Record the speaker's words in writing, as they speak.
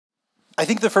I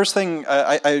think the first thing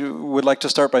I would like to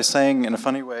start by saying, in a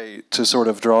funny way, to sort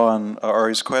of draw on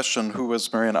Ari's question, who was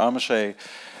Maryanne Amacher,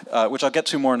 which I'll get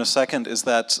to more in a second, is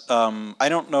that I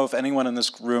don't know if anyone in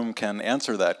this room can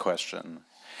answer that question.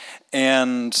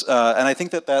 And I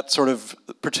think that that sort of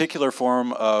particular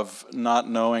form of not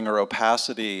knowing or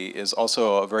opacity is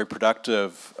also a very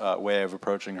productive way of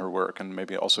approaching her work, and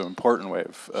maybe also an important way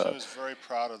of... She was very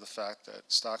proud of the fact that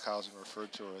Stockhausen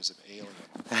referred to her as an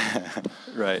alien.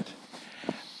 Right.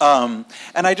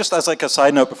 And I just, as like a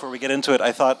side note before we get into it,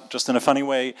 I thought just in a funny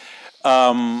way,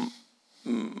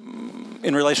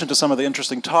 in relation to some of the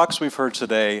interesting talks we've heard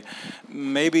today,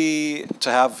 maybe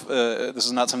to have, this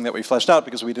is not something that we fleshed out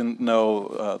because we didn't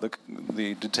know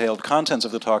the detailed contents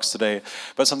of the talks today,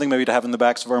 but something maybe to have in the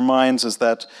backs of our minds is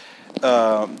that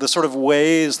the sort of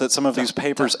ways that some of these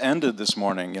papers ended this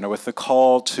morning, you know, with the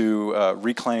call to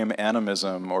reclaim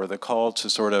animism, or the call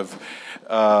to sort of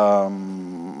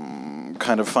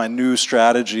kind of find new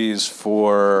strategies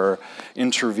for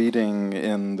intervening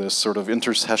in this sort of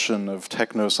intercession of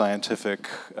techno-scientific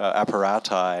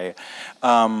apparati.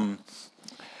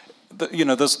 You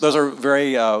know, those are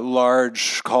very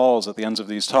large calls at the ends of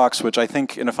these talks, which I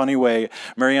think, in a funny way,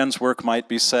 Maryanne's work might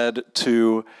be said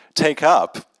to take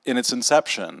up in its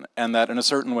inception, and that in a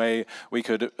certain way we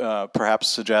could perhaps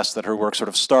suggest that her work sort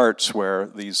of starts where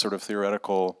these sort of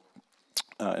theoretical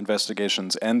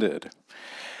investigations ended.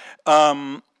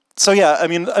 So yeah, I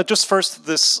mean, just first,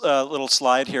 this little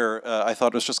slide here, I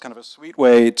thought was just kind of a sweet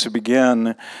way to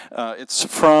begin. It's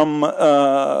from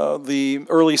the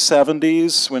early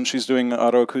 70s, when she's doing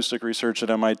autoacoustic research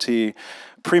at MIT,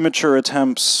 premature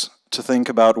attempts to think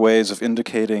about ways of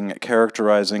indicating,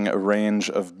 characterizing a range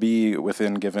of B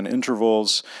within given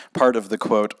intervals, part of the,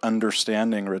 quote,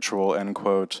 understanding ritual, end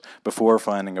quote, before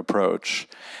finding approach.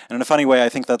 And in a funny way, I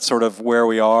think that's sort of where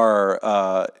we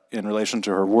are in relation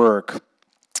to her work.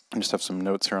 I just have some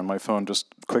notes here on my phone just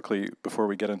quickly before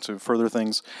we get into further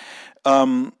things.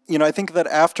 You know, I think that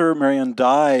after Maryanne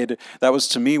died, that was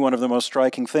to me one of the most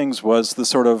striking things, was the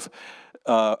sort of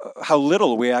how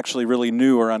little we actually really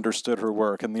knew or understood her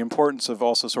work, and the importance of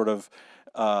also sort of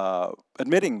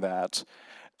admitting that.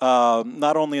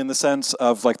 Not only in the sense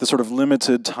of like the sort of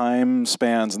limited time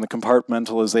spans and the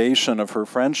compartmentalization of her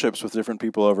friendships with different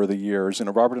people over the years. You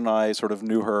know, Robert and I sort of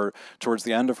knew her towards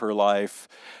the end of her life.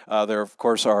 There, of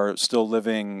course, are still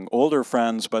living older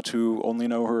friends, but who only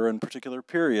know her in particular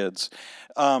periods.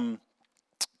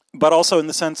 But also in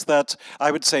the sense that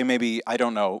I would say maybe, I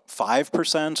don't know,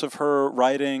 5% of her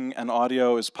writing and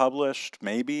audio is published,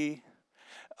 maybe.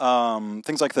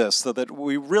 Things like this, so that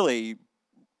we really...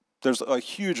 there's a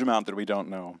huge amount that we don't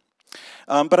know.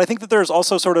 But I think that there's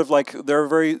also sort of like, there are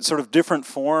very sort of different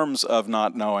forms of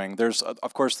not knowing. There's,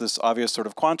 of course, this obvious sort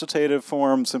of quantitative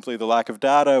form, simply the lack of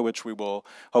data, which we will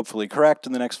hopefully correct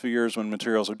in the next few years when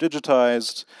materials are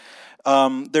digitized.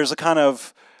 There's a kind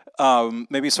of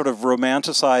maybe sort of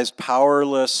romanticized,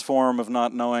 powerless form of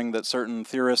not knowing that certain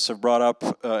theorists have brought up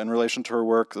in relation to her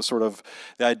work, the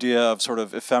idea of sort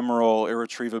of ephemeral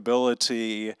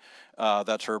irretrievability,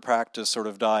 that her practice sort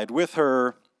of died with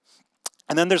her.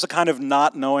 And then there's a kind of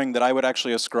not knowing that I would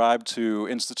actually ascribe to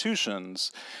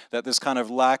institutions, that this kind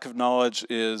of lack of knowledge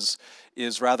is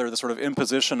rather the sort of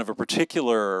imposition of a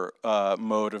particular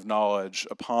mode of knowledge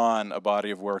upon a body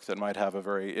of work that might have a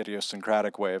very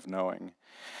idiosyncratic way of knowing.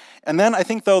 And then I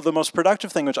think, though, the most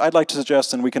productive thing, which I'd like to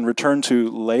suggest, and we can return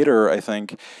to later, I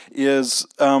think, is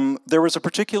there was a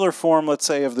particular form, let's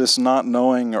say, of this not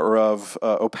knowing or of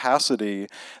opacity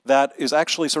that is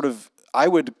actually sort of, I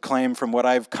would claim from what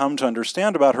I've come to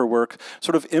understand about her work,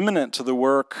 sort of immanent to the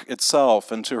work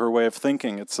itself and to her way of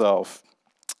thinking itself.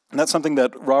 And that's something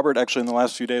that Robert, actually, in the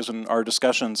last few days in our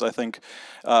discussions, I think,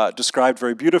 described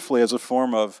very beautifully as a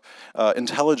form of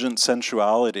intelligent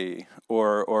sensuality,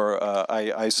 or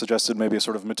I suggested maybe a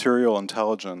sort of material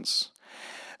intelligence.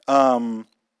 And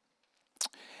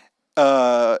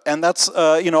that's,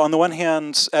 you know, on the one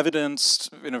hand, evidenced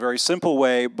in a very simple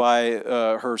way by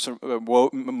her sort of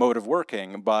mode of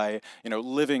working, by, you know,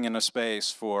 living in a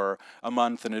space for a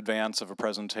month in advance of a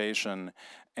presentation.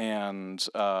 And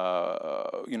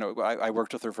you know, I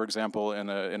worked with her, for example, in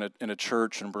a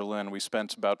church in Berlin. We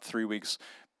spent about 3 weeks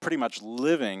pretty much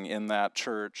living in that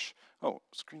church. Oh,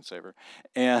 screensaver.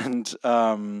 And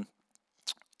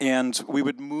we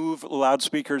would move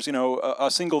loudspeakers, you know, a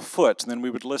single foot, and then we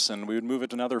would listen. We would move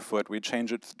it another foot. We'd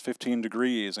change it 15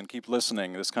 degrees and keep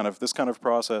listening. This kind of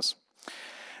process.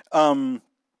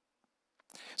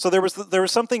 So there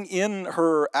was something in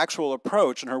her actual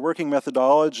approach and her working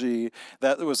methodology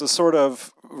that was a sort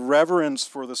of reverence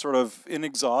for the sort of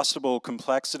inexhaustible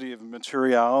complexity of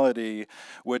materiality,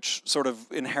 which sort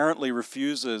of inherently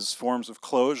refuses forms of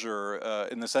closure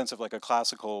in the sense of like a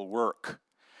classical work.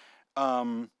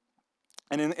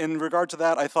 And in regard to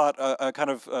that, I thought a kind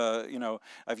of,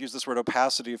 I've used this word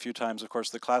opacity a few times. Of course,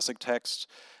 the classic text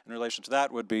in relation to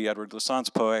that would be Edward Glissant's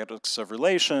Poetics of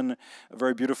Relation, a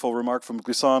very beautiful remark from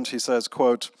Glissant. He says,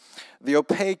 quote, "The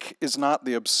opaque is not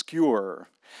the obscure.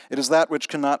 It is that which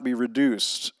cannot be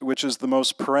reduced, which is the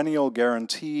most perennial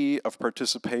guarantee of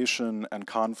participation and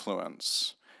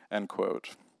confluence," end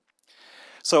quote.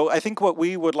 So I think what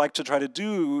we would like to try to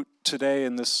do today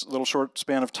in this little short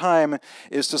span of time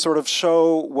is to sort of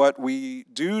show what we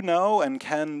do know and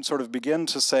can sort of begin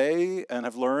to say and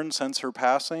have learned since her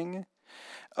passing,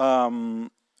 and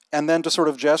then to sort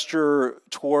of gesture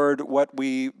toward what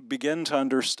we begin to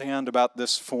understand about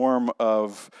this form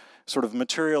of sort of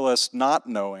materialist not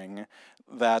knowing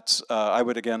that I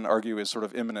would again argue is sort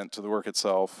of immanent to the work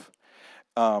itself.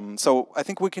 So I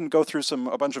think we can go through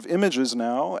a bunch of images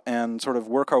now and sort of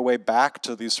work our way back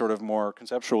to these sort of more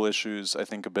conceptual issues, I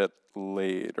think, a bit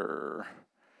later.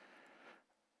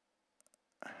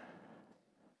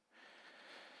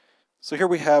 So here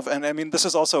we have, and I mean, this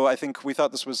is also, I think we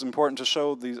thought this was important to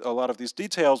show a lot of these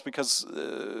details because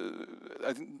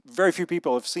I think very few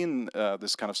people have seen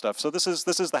this kind of stuff. So this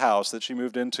is the house that she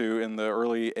moved into in the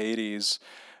early 80s.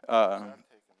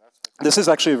 This is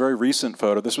actually a very recent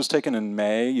photo. This was taken in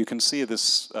May. You can see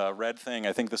this red thing.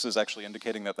 I think this is actually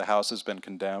indicating that the house has been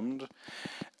condemned.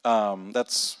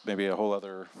 That's maybe a whole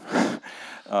other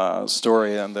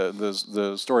story, and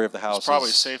the story of the house. It's probably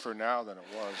safer now than it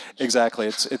was. Exactly.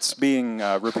 It's being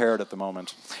repaired at the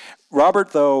moment.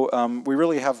 Robert, though, we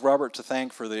really have Robert to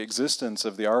thank for the existence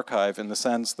of the archive in the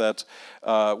sense that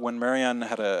when Maryanne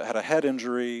had a head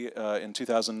injury in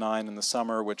 2009 in the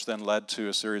summer, which then led to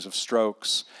a series of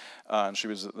strokes, and she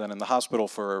was then in the hospital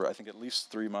for, I think, at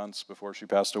least 3 months before she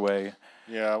passed away.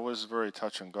 Yeah, it was very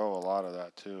touch and go, a lot of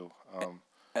that, too.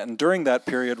 And during that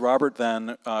period, Robert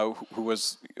then, who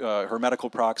was her medical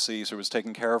proxy, so was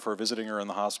taking care of her, visiting her in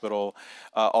the hospital,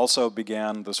 also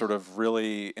began the sort of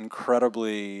really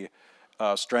incredibly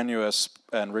strenuous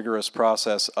and rigorous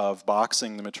process of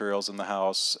boxing the materials in the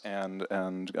house and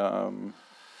organizing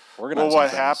Well,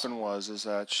 what things. happened is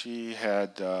that she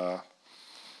had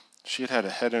had a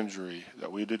head injury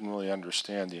that we didn't really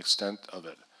understand the extent of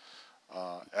it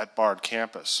at Bard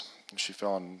campus. And she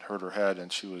fell and hurt her head,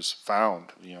 and she was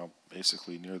found,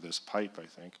 basically near this pipe, I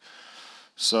think.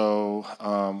 So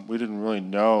we didn't really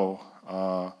know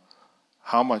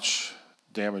how much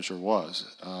damage there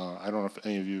was. I don't know if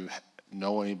any of you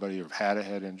know anybody who have had a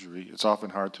head injury. It's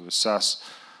often hard to assess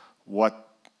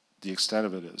what the extent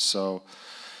of it is. So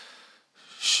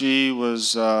she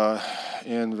was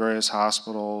in various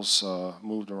hospitals,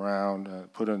 moved around,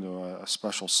 put into a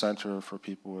special center for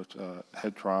people with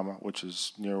head trauma, which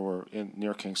is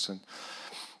near Kingston.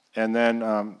 And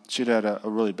then she'd had a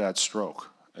really bad stroke.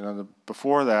 And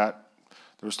before that,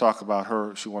 there was talk about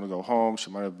her. She wanted to go home.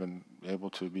 She might have been able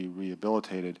to be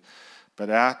rehabilitated.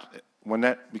 But when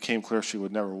that became clear she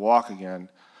would never walk again,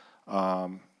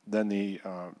 then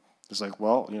it's like,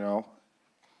 well,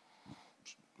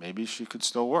 maybe she could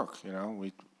still work.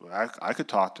 I could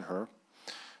talk to her,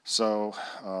 so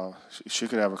she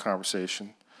could have a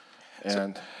conversation.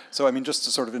 And so I mean, just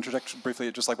to sort of interject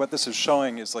briefly, just like what this is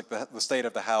showing is like the state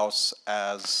of the house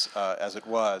as it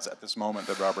was at this moment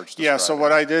that Robert's describing. Yeah. So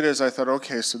what I did is I thought,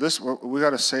 okay, so we got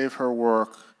to save her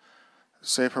work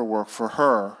for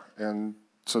her, and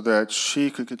so that she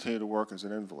could continue to work as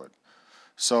an invalid.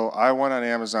 So I went on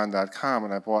Amazon.com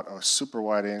and I bought a super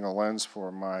wide angle lens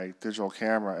for my digital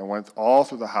camera and went all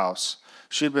through the house.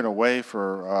 She'd been away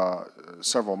for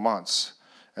several months,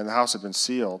 and the house had been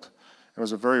sealed. It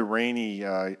was a very rainy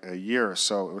year,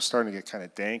 so it was starting to get kind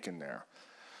of dank in there.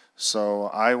 So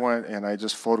I went and I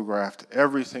just photographed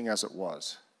everything as it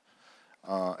was.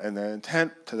 And the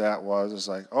intent to that was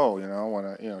like,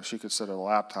 when she could sit at a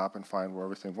laptop and find where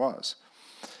everything was.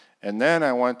 And then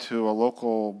I went to a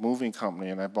local moving company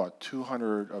and I bought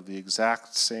 200 of the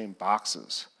exact same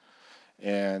boxes.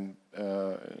 And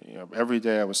every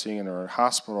day I was seeing her in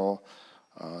hospital,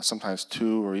 sometimes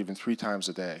 2 or even 3 times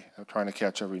a day. I'm trying to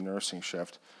catch every nursing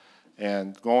shift.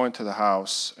 And go into the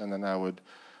house, and then I would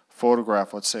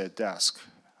photograph, let's say, a desk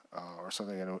or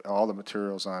something, and all the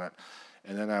materials on it.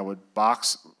 And then I would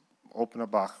open a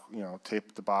box,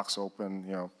 tape the box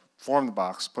open, form the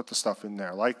box, put the stuff in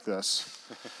there like this,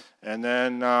 and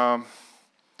then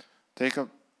take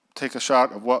a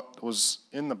shot of what was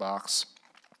in the box,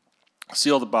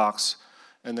 seal the box,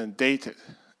 and then date it,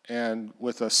 and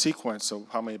with a sequence of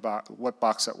how many what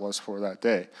box that was for that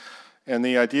day. And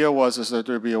the idea was is that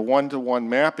there'd be a one-to-one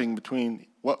mapping between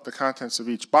what the contents of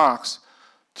each box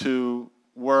to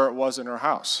where it was in her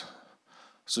house.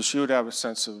 So she would have a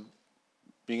sense of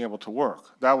being able to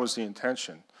work. That was the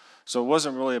intention. So it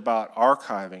wasn't really about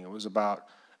archiving. It was about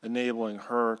enabling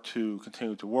her to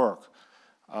continue to work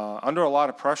under a lot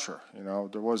of pressure. You know,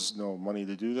 there was no money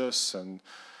to do this, and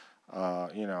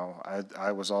you know,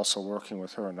 I was also working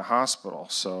with her in the hospital.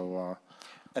 So.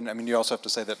 And I mean, you also have to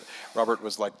say that Robert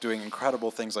was like doing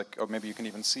incredible things, like, or maybe you can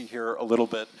even see here a little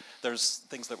bit, there's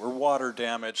things that were water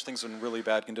damaged, things in really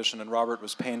bad condition, and Robert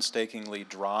was painstakingly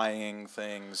drying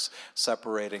things,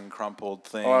 separating crumpled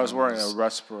things. Oh, I was wearing a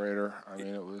respirator. I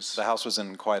mean, it was... The house was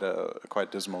in quite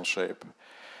dismal shape.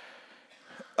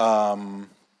 And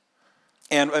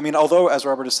I mean, although, as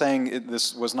Robert is saying,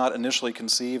 this was not initially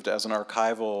conceived as an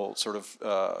archival sort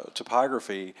of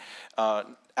topography,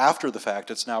 after the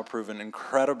fact, it's now proven an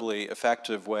incredibly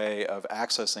effective way of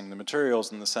accessing the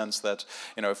materials, in the sense that,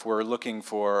 you know, if we're looking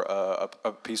for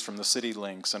a piece from the city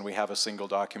links and we have a single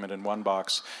document in one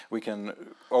box, we can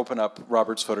open up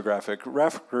Robert's photographic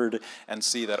record and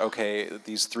see that, okay,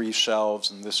 these 3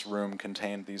 shelves in this room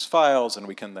contain these files, and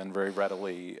we can then very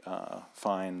readily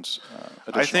find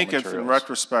additional I think materials. If in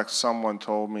retrospect someone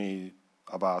told me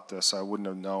about this, I wouldn't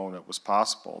have known it was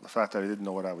possible. The fact that I didn't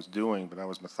know what I was doing, but I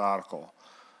was methodical,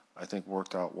 I think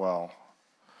worked out well.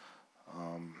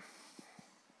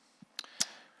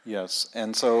 Yes,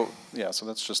 and so, yeah, so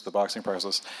that's just the boxing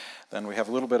process. Then we have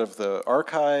a little bit of the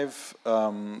archive,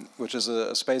 which is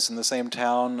a space in the same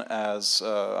town as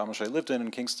Amacher lived in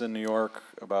Kingston, New York,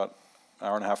 about an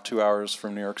hour and a half, 2 hours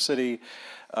from New York City.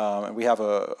 And we have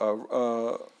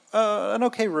an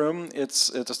okay room. It's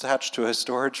attached to a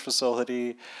storage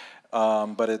facility.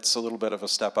 But it's a little bit of a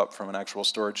step up from an actual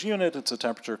storage unit. It's a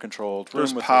temperature-controlled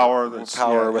room with power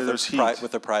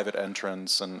with a private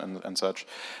entrance and such.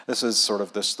 This is sort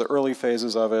of the early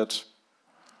phases of it,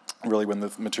 really when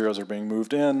the materials are being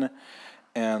moved in.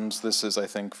 And this is, I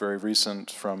think, very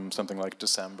recent, from something like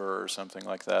December or something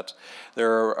like that.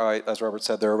 There are, as Robert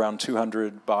said, there are around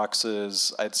 200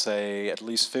 boxes. I'd say at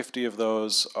least 50 of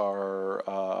those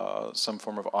are some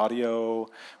form of audio,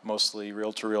 mostly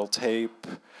reel-to-reel tape.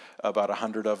 About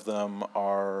 100 of them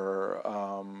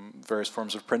are various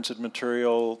forms of printed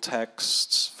material,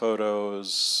 texts,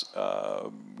 photos,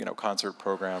 you know, concert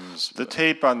programs. The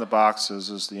tape on the boxes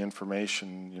is the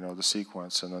information, you know, the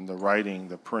sequence, and then the writing,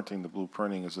 the printing, the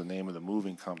blueprinting is the name of the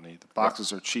moving company. The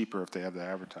boxes are cheaper if they have the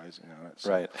advertising on it. So.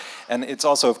 Right, and it's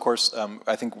also, of course,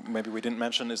 I think maybe we didn't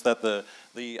mention, is that the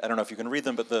I don't know if you can read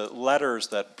them, but the letters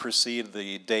that precede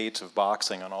the date of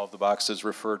boxing on all of the boxes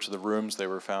refer to the rooms they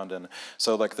were found in.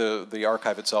 So like the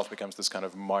archive itself becomes this kind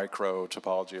of micro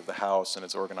topology of the house, and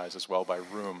it's organized as well by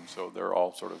room, so they're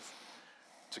all sort of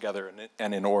together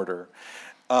and in order.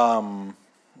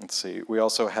 Let's see, we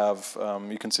also have,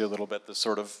 you can see a little bit the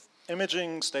sort of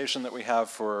imaging station that we have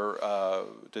for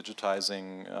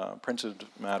digitizing printed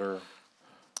matter.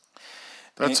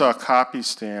 That's a copy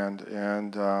stand,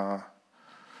 and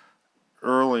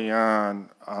early on,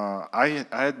 I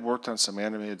had worked on some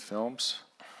animated films,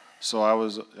 so I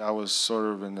was sort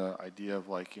of in the idea of,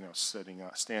 like, you know,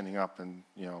 standing up and,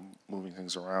 you know, moving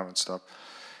things around and stuff.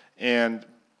 And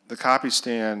the copy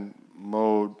stand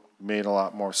mode made a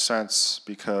lot more sense,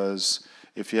 because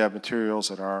if you have materials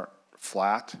that aren't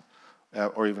flat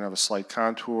or even have a slight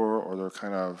contour, or they're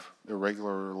kind of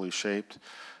irregularly shaped,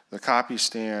 the copy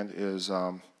stand is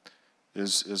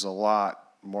a lot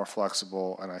more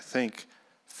flexible, and I think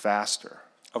faster.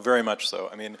 Oh, very much so.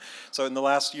 I mean, so in the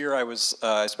last year,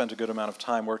 I spent a good amount of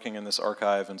time working in this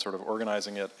archive and sort of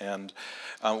organizing it. And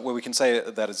what we can say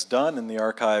that is done in the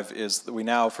archive is that we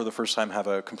now, for the first time, have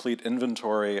a complete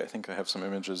inventory. I think I have some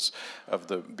images of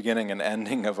the beginning and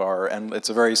ending of and it's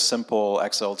a very simple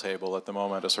Excel table at the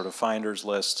moment, a sort of finder's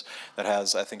list that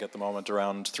has, I think at the moment,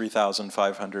 around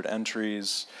 3,500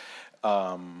 entries.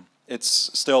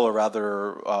 It's still a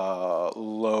rather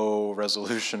low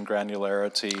resolution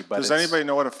granularity, but does anybody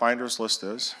know what a finder's list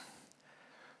is?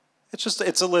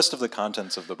 It's a list of the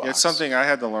contents of the box. It's something I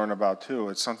had to learn about too.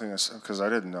 It's something because I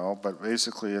didn't know, but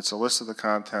basically it's a list of the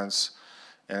contents,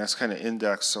 and it's kind of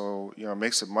indexed, so, you know, it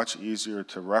makes it much easier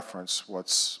to reference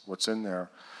what's in there.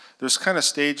 There's kind of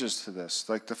stages to this.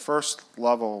 Like the first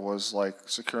level was like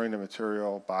securing the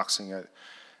material, boxing it.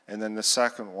 And then the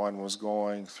second one was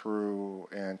going through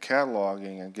and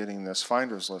cataloging and getting this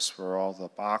finder's list for all the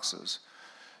boxes.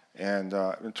 And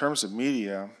in terms of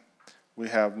media, we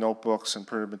have notebooks and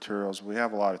printed materials. We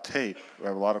have a lot of tape. We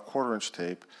have a lot of quarter-inch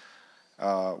tape.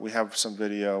 We have some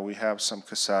video, we have some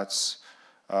cassettes,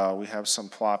 we have some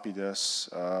floppy disks,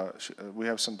 we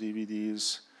have some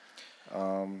DVDs.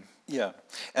 Yeah,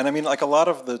 and I mean, like a lot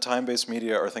of the time-based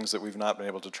media are things that we've not been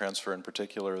able to transfer, in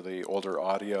particular the older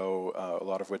audio, a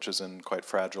lot of which is in quite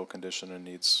fragile condition and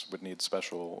would need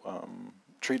special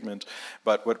treatment.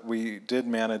 But what we did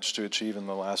manage to achieve in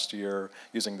the last year,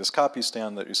 using this copy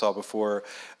stand that you saw before,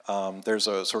 there's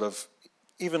a sort of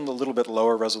even a little bit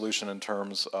lower resolution in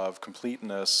terms of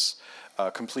completeness,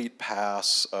 complete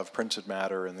pass of printed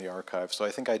matter in the archive. So I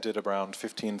think I did around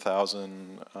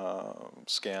 15,000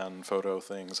 scan photo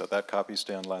things at that copy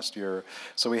stand last year.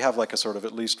 So we have like a sort of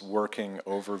at least working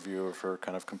overview of her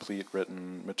kind of complete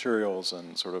written materials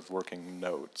and sort of working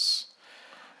notes.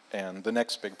 And the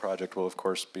next big project will, of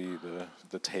course, be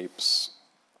the tapes.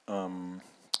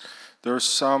 There's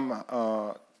some,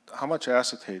 how much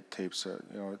acetate tapes,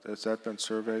 has that been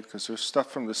surveyed? Because there's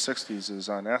stuff from the 60s is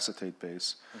on acetate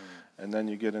base. And then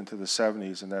you get into the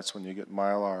 70s, and that's when you get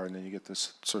mylar, and then you get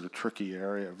this sort of tricky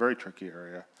area, very tricky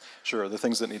area. Sure, the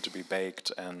things that need to be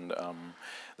baked, and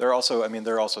there are also,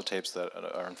 there are also tapes that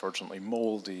are unfortunately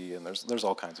moldy, and there's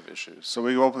all kinds of issues. So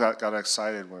we both got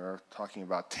excited when we were talking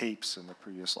about tapes in the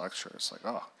previous lecture. It's like,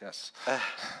 oh, yes.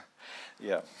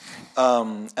 Yeah.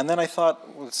 And then I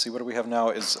thought, let's see, what do we have now,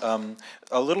 is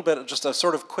a little bit, just a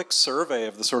sort of quick survey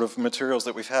of the sort of materials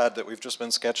that we've had that we've just been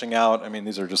sketching out. I mean,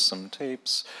 these are just some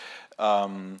tapes.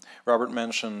 Robert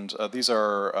mentioned, these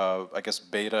are, I guess,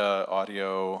 beta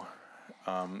audio.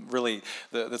 Really,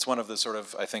 that's one of the sort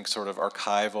of, I think, sort of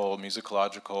archival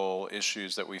musicological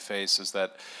issues that we face, is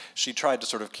that she tried to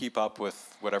sort of keep up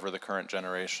with whatever the current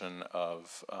generation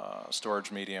of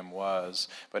storage medium was,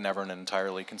 but never in an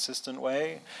entirely consistent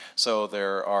way. So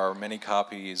there are many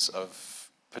copies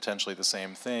of potentially the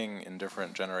same thing in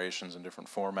different generations and different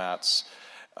formats,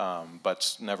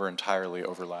 but never entirely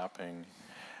overlapping.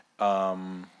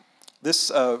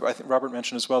 This, I think Robert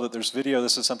mentioned as well that there's video.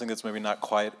 This is something that's maybe not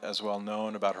quite as well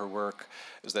known about her work,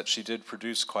 is that she did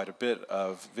produce quite a bit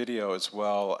of video as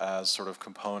well as sort of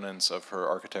components of her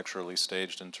architecturally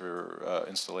staged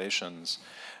installations.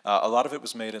 A lot of it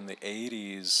was made in the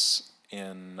 80s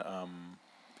in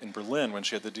Berlin when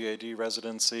she had the DAD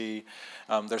residency.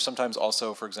 There's sometimes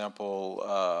also, for example,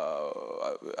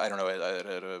 I don't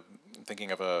know,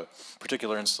 thinking of a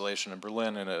particular installation in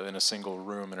Berlin in a single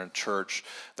room in a church.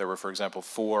 There were, for example,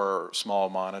 4 small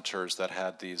monitors that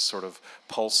had these sort of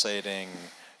pulsating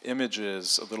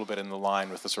images, a little bit in the line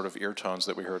with the sort of ear tones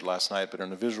that we heard last night, but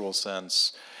in a visual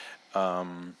sense.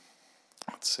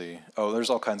 Let's see. Oh, there's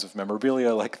all kinds of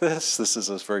memorabilia like this. This is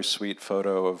a very sweet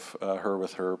photo of her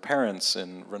with her parents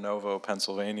in Renovo,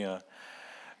 Pennsylvania.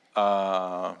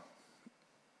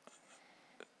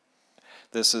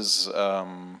 This is,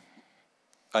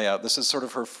 yeah, this is sort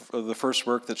of the first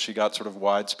work that she got sort of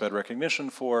widespread recognition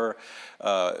for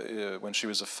when she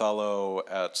was a fellow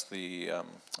at the,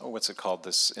 what's it called,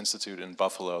 this institute in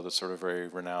Buffalo, this sort of very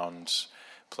renowned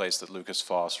place that Lucas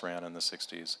Foss ran in the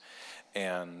 60s.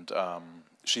 And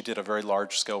she did a very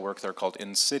large-scale work there called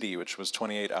In City, which was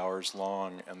 28 hours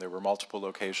long, and there were multiple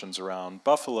locations around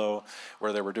Buffalo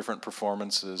where there were different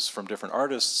performances from different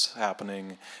artists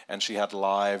happening, and she had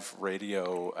live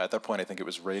radio. At that point, I think it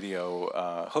was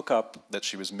radio hookup that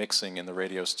she was mixing in the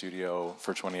radio studio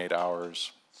for 28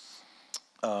 hours.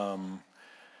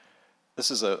 This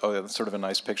is sort of a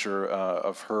nice picture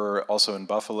of her also in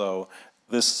Buffalo.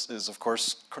 This is, of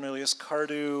course, Cornelius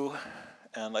Cardew.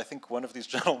 And I think one of these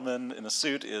gentlemen in a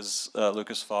suit is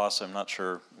Lucas Foss. I'm not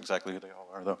sure exactly who they all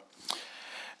are, though.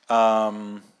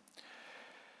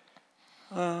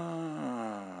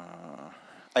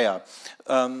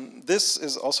 This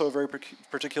is also a very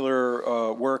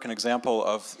particular work, an example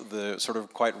of the sort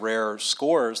of quite rare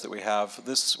scores that we have.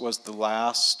 This was the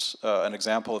last, an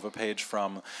example of a page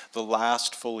from the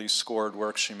last fully scored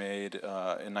work she made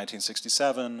in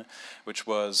 1967, which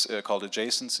was called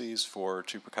Adjacencies for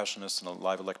 2 percussionists and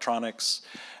live electronics.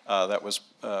 That was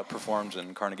performed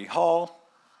in Carnegie Hall.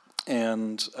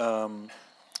 And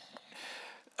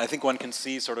I think one can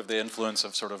see sort of the influence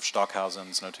of sort of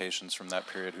Stockhausen's notations from that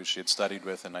period, who she had studied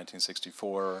with in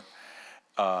 1964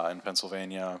 in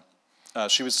Pennsylvania.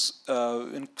 She was,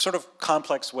 in sort of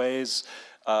complex ways,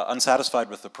 unsatisfied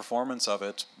with the performance of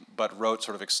it, but wrote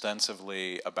sort of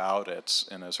extensively about it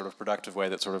in a sort of productive way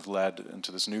that sort of led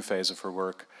into this new phase of her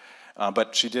work.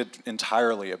 But she did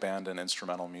entirely abandon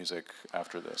instrumental music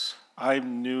after this. I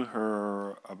knew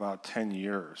her about 10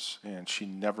 years, and she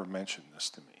never mentioned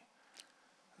this to me.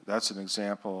 That's an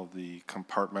example of the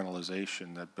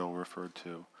compartmentalization that Bill referred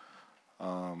to.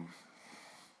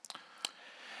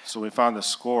 So we found the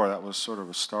score. That was sort of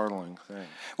a startling thing.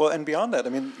 Well, and beyond that, I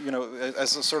mean, you know,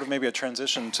 as a sort of maybe a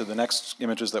transition to the next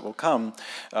images that will come,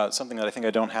 something that I think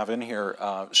I don't have in here,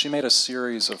 she made a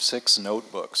series of 6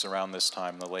 notebooks around this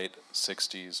time, the late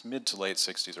 60s, mid to late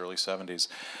 60s, early 70s,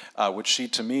 which she,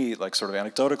 to me, like sort of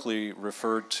anecdotally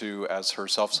referred to as her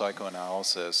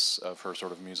self-psychoanalysis of her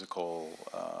sort of musical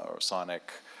or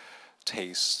sonic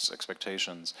tastes,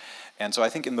 expectations. And so I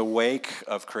think in the wake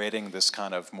of creating this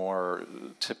kind of more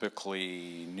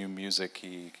typically new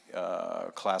music-y,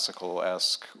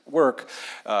 classical-esque work,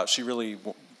 she really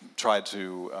tried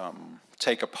to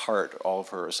take apart all of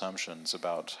her assumptions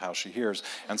about how she hears.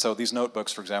 And so these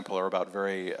notebooks, for example, are about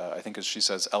very, I think as she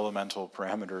says, elemental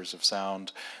parameters of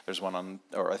sound. There's one on,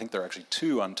 or I think there are actually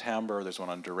 2 on timbre, there's one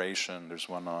on duration, there's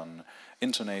one on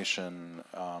intonation,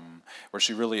 where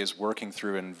she really is working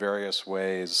through in various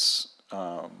ways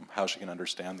how she can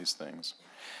understand these things.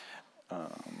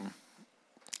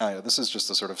 This is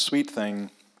just a sort of sweet thing,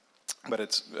 but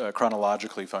it's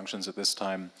chronologically functions at this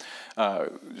time.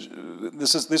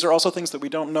 These are also things that we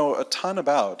don't know a ton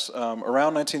about.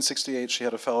 Around 1968, she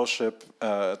had a fellowship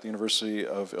at the University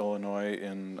of Illinois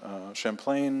in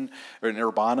Champaign, or in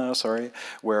Urbana, sorry,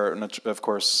 where, of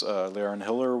course, Leon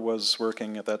Hiller was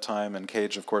working at that time, and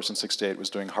Cage, of course, in '68 was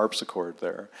doing harpsichord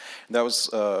there. And that was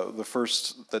the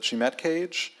first that she met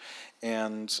Cage.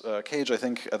 And Cage, I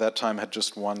think, at that time had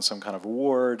just won some kind of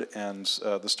award, and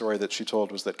the story that she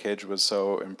told was that Cage was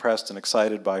so impressed and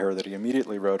excited by her that he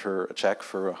immediately wrote her a check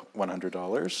for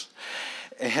 $100.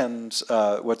 And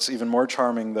what's even more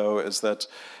charming, though, is that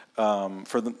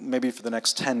maybe for the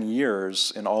next 10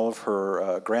 years, in all of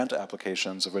her grant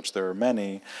applications, of which there are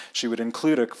many, she would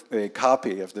include a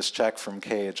copy of this check from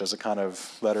Cage as a kind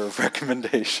of letter of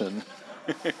recommendation.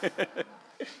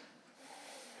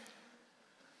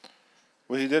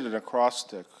 Well, he did an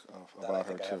acrostic about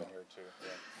her, too.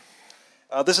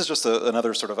 This is just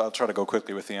another sort of, I'll try to go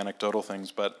quickly with the anecdotal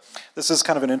things, but this is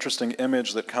kind of an interesting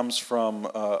image that comes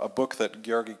from a book that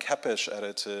Georgi Kepes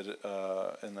edited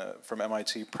from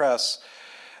MIT Press.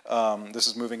 This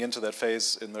is moving into that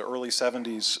phase. In the early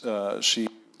 70s, she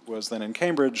was then in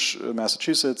Cambridge,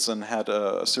 Massachusetts, and had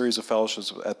a series of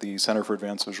fellowships at the Center for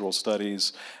Advanced Visual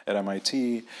Studies at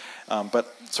MIT.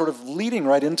 But sort of leading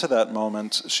right into that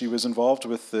moment, she was involved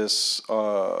with this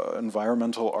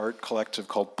environmental art collective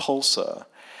called Pulsa,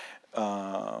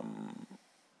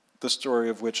 the story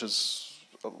of which is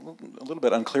a little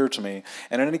bit unclear to me.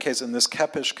 And in any case, in this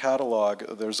Kepes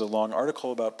catalog, there's a long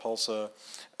article about Pulsa,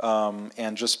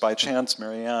 and just by chance,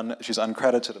 Maryanne, she's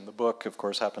uncredited in the book, of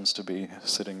course, happens to be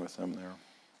sitting with them there.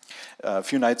 A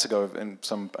few nights ago, and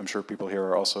I'm sure people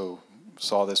here also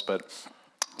saw this, but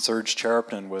Serge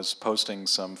Cherepnin was posting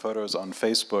some photos on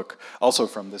Facebook, also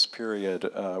from this period,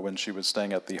 when she was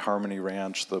staying at the Harmony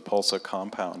Ranch, the Pulsa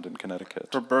compound in Connecticut.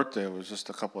 Her birthday was just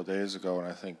a couple of days ago, and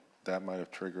I think that might have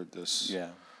triggered this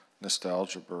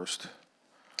nostalgia burst.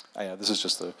 Yeah, this is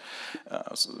just the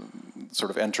sort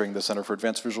of entering the Center for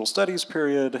Advanced Visual Studies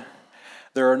period.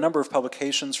 There are a number of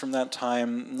publications from that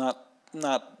time,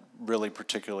 not really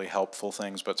particularly helpful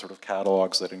things, but sort of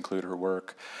catalogs that include her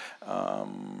work.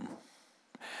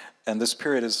 And this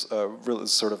period is really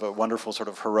sort of a wonderful sort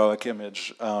of heroic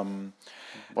image.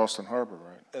 Boston Harbor,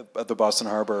 right? At the Boston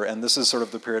Harbor, and this is sort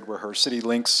of the period where her City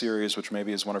Links series, which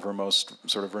maybe is one of her most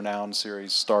sort of renowned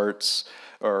series, starts.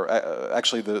 Or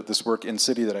actually, this work in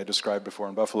City that I described before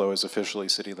in Buffalo is officially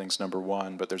City Links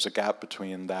 #1, but there's a gap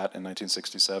between that and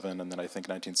 1967, and then I think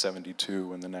 1972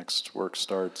 when the next work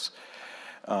starts.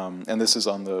 And this is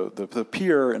on the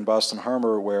pier in Boston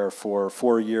Harbor, where for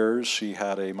 4 years she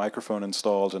had a microphone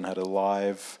installed and had a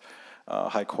live,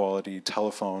 high-quality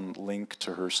telephone link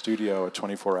to her studio, a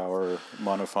 24-hour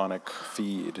monophonic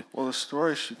feed. Well, the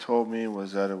story she told me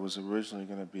was that it was originally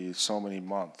going to be so many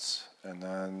months, and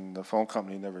then the phone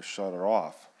company never shut her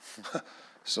off.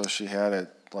 So she had it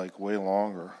like way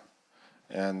longer.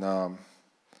 And I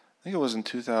think it was in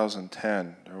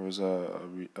 2010, there was a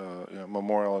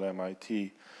memorial at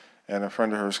MIT, and a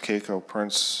friend of hers, Keiko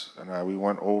Prince, and I, we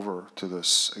went over to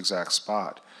this exact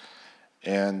spot.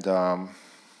 And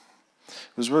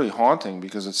it was really haunting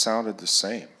because it sounded the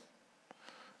same.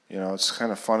 You know, it's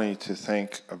kind of funny to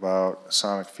think about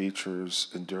sonic features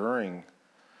enduring,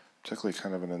 particularly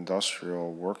kind of an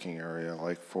industrial working area,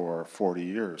 like for 40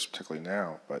 years, particularly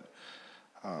now. But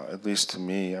at least to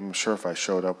me, I'm sure if I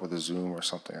showed up with a Zoom or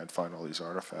something, I'd find all these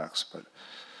artifacts. But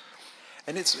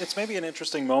and it's maybe an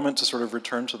interesting moment to sort of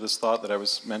return to this thought that I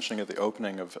was mentioning at the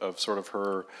opening of sort of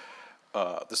her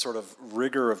the sort of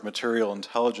rigor of material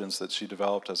intelligence that she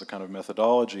developed as a kind of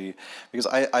methodology, because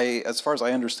as far as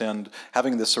I understand,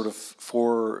 having this sort of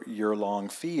 4-year-long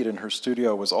feed in her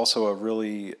studio was also a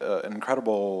really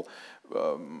incredible,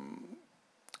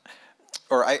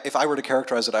 if I were to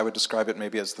characterize it, I would describe it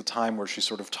maybe as the time where she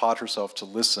sort of taught herself to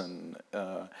listen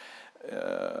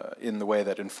in the way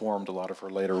that informed a lot of her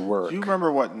later work. Do you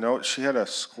remember what note? She had a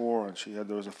score, and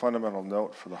there was a fundamental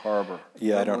note for the harbor.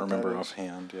 Yeah, I don't remember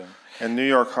offhand, yeah. And New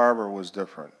York Harbor was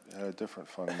different. It had a different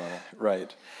fundamental.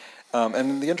 Right.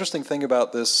 And the interesting thing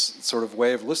about this sort of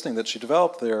way of listening that she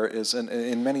developed there is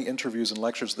in many interviews and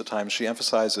lectures at the time, she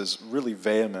emphasizes really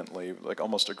vehemently, like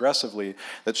almost aggressively,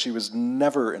 that she was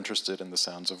never interested in the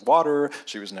sounds of water,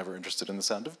 she was never interested in the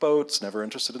sound of boats, never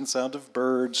interested in the sound of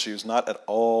birds, she was not at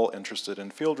all interested in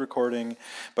field recording,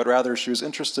 but rather she was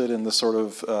interested in the sort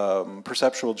of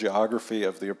perceptual geography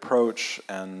of the approach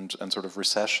and sort of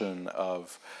recession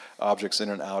of objects in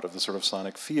and out of the sort of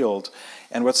sonic field.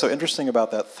 And what's so interesting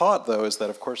about that thought, though, is that,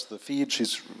 of course, the feed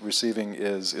she's receiving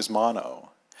is mono.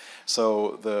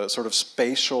 So the sort of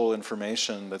spatial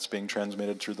information that's being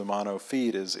transmitted through the mono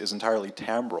feed is entirely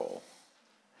timbral.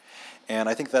 And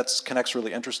I think that connects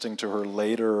really interesting to her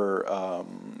later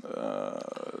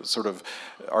sort of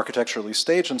architecturally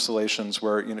staged installations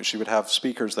where she would have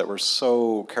speakers that were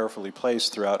so carefully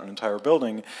placed throughout an entire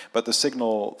building, but the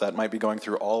signal that might be going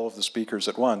through all of the speakers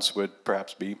at once would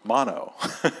perhaps be mono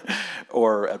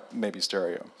or maybe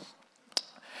stereo.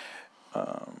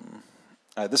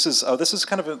 This is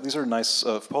kind of these are nice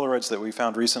Polaroids that we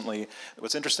found recently.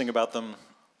 What's interesting about them,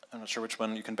 I'm not sure which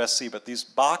one you can best see, but these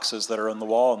boxes that are on the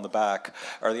wall in the back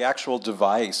are the actual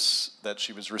device that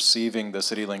she was receiving the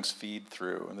CityLinks feed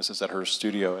through, and this is at her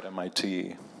studio at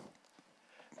MIT.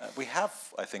 We have,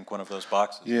 I think, one of those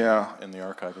boxes in the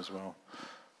archive as well,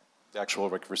 the actual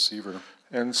receiver.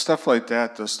 And stuff like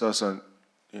that just doesn't,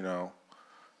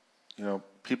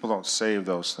 people don't save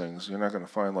those things. You're not going to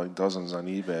find like dozens on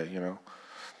eBay,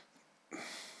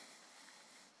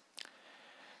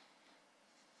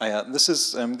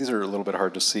 These are a little bit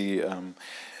hard to see. A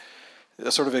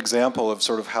sort of example of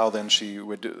sort of how then she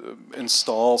would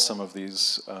install some of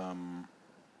these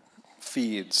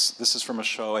feeds. This is from a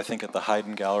show, I think, at the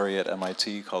Haydn Gallery at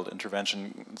MIT called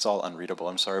Intervention. It's all unreadable,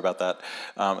 I'm sorry about that.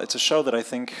 It's a show that I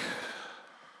think,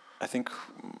 I'm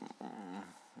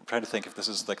trying to think if this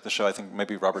is like the show, I think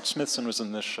maybe Robert Smithson was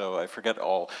in this show, I forget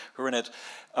all who were in it.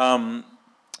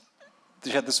 They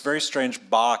had this very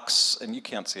strange box, and you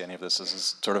can't see any of this, this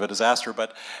is sort of a disaster,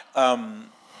 but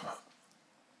in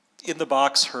the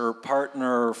box, her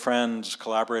partner, friend,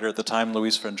 collaborator at the time,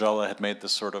 Luis Frangella, had made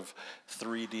this sort of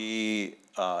 3D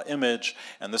image,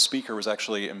 and the speaker was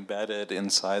actually embedded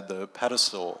inside the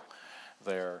pedestal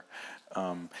there.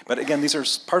 But again, these are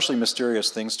partially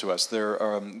mysterious things to us.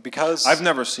 They're because I've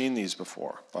never seen these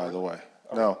before, by the way.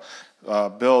 No.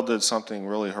 Bill did something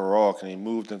really heroic, and he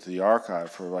moved into the archive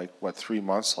for 3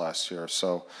 months last year.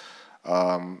 So,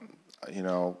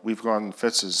 we've gone in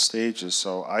fits and stages.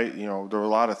 So there were a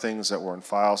lot of things that were in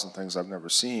files and things I've never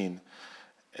seen,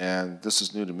 and this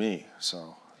is new to me.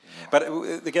 So. But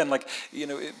again,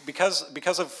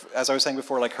 because of, as I was saying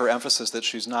before, her emphasis that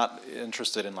she's not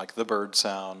interested in the bird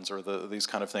sounds or these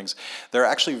kind of things, there are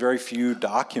actually very few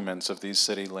documents of these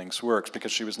CityLinks works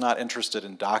because she was not interested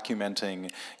in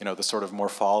documenting, the sort of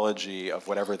morphology of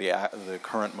whatever the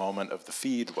current moment of the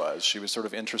feed was. She was sort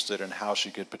of interested in how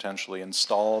she could potentially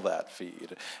install that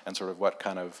feed and sort of what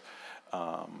kind of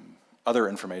other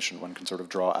information one can sort of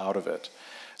draw out of it.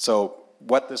 So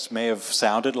what this may have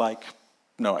sounded like,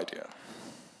 no idea.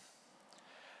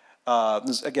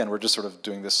 Again, we're just sort of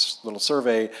doing this little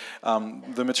survey.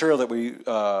 The material that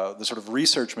the sort of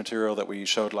research material that we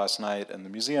showed last night in the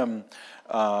museum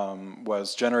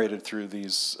was generated through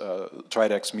these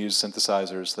Tridex Muse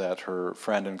synthesizers that her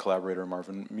friend and collaborator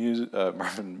Marvin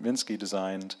Minsky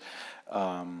designed.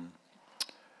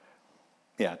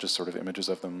 Yeah, just sort of images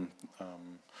of them.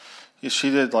 Yeah, she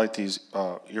did these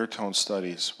ear tone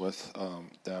studies with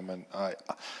them, and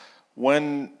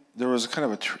when there was kind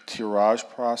of a tirage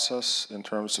process in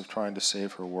terms of trying to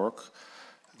save her work,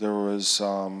 there was,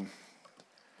 we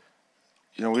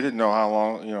didn't know how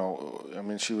long,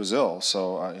 she was ill,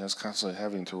 so I was constantly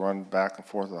having to run back and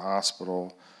forth to the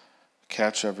hospital,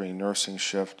 catch every nursing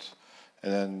shift,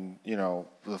 and then,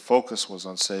 the focus was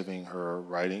on saving her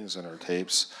writings and her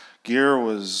tapes. Gear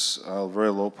was a very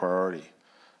low priority,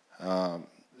 but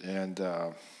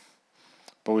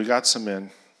we got some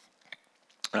in.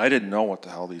 I didn't know what the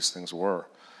hell these things were.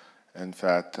 In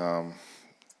fact,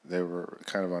 they were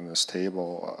kind of on this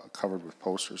table covered with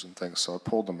posters and things, so I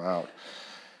pulled them out.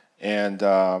 And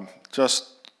just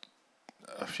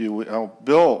a few.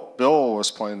 Bill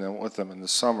was playing them with them in the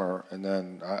summer, and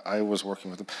then I was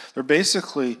working with them. They're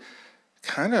basically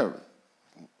kind of,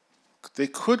 they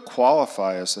could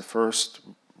qualify as the first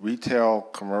retail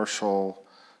commercial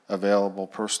available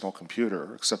personal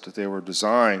computer, except that they were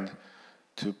designed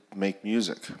to make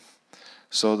music.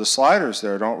 So the sliders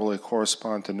there don't really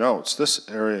correspond to notes. This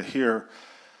area here,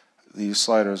 these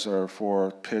sliders are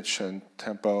for pitch and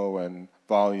tempo and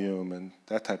volume and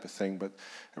that type of thing, but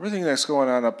everything that's going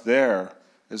on up there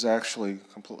is actually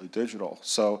completely digital.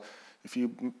 So if you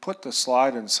put the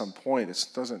slide in some point, it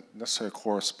doesn't necessarily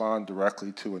correspond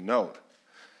directly to a note.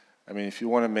 I mean, if you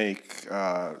want to make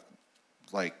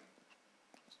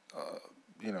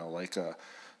you know, like a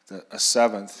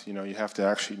seventh, you know, you have to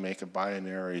actually make a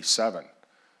binary 7.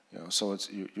 You know, so it's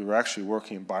you're actually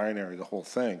working in binary the whole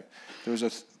thing. There's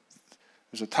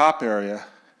a top area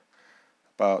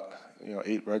about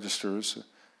 8 registers.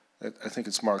 I think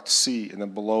it's marked C, and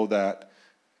then below that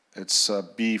it's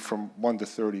B from 1 to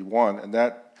 31,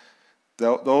 and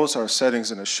those are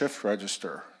settings in a shift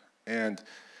register. And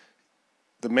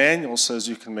the manual says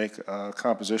you can make a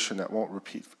composition that won't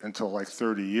repeat until like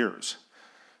 30 years.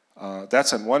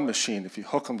 That's on one machine. If you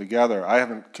hook them together, I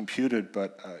haven't computed,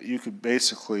 but you could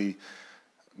basically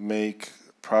make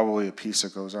probably a piece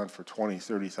that goes on for 20,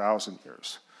 30,000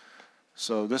 years.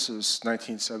 So this is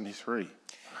 1973.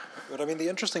 But I mean, the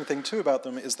interesting thing too about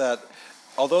them is that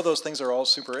although those things are all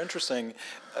super interesting,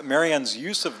 Maryanne's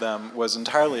use of them was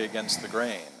entirely against the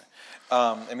grain.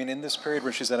 I mean, in this period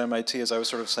when she's at MIT, as I was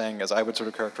sort of saying, as I would sort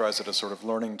of characterize it as sort of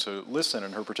learning to listen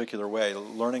in her particular way,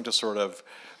 learning to sort of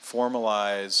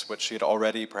formalize what she had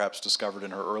already perhaps discovered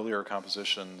in her earlier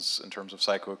compositions in terms of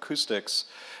psychoacoustics.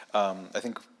 I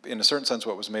think in a certain sense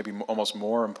what was maybe almost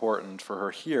more important for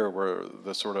her here were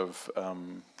the sort of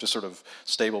just sort of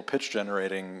stable pitch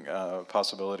generating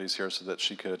possibilities here so that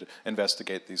she could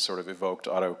investigate these sort of evoked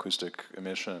autoacoustic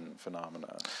emission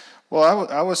phenomena. Well,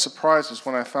 I was surprised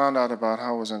when I found out about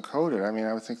how it was encoded. I mean,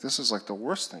 I would think this is like the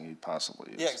worst thing you'd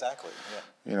possibly use. Yeah, exactly.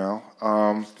 Yeah. You know,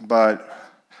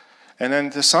 and then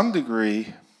to some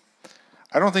degree,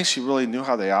 I don't think she really knew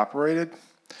how they operated,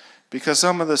 because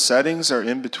some of the settings are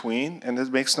in between, and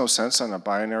it makes no sense on a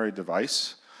binary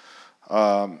device.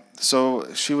 So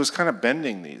she was kind of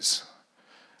bending these.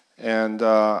 And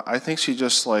I think she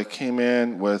just like came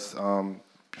in with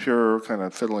pure kind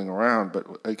of fiddling around, but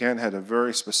again had a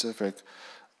very specific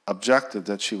objective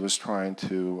that she was trying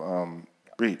to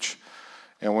reach.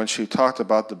 And when she talked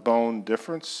about the bone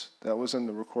difference, that was in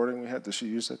the recording we had, did she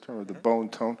use that term, or the bone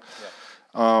tone?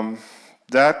 Yeah.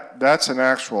 That's an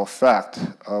actual effect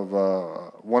of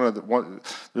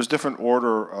there's different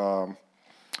order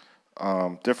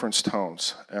difference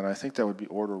tones, and I think that would be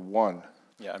order 1.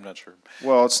 Yeah, I'm not sure.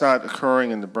 Well, it's not occurring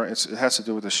in the brain. It has to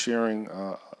do with the shearing,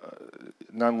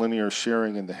 nonlinear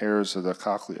shearing in the hairs of the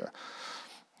cochlea.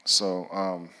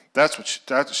 So that's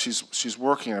what she's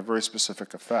working on a very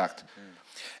specific effect. Mm.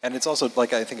 And it's also,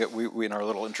 like I think we in our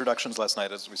little introductions last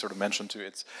night, as we sort of mentioned too,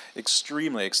 it's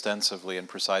extremely extensively and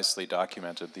precisely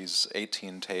documented, these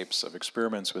 18 tapes of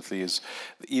experiments with these.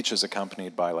 Each is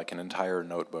accompanied by like an entire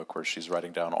notebook where she's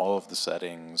writing down all of the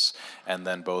settings, and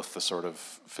then both the sort of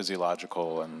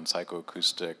physiological and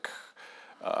psychoacoustic,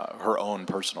 her own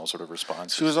personal sort of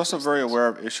responses. She was also very aware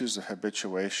of issues of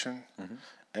habituation,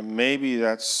 and maybe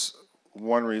that's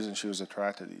one reason she was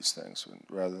attracted to these things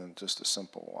rather than just a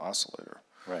simple oscillator.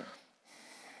 Right.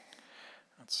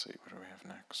 Let's see, what do we have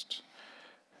next?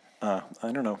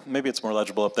 I don't know, maybe it's more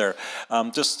legible up there.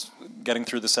 Just getting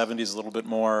through the 70s a little bit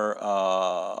more,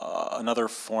 another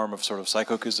form of sort of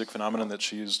psychoacoustic phenomenon that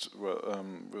she used,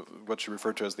 what she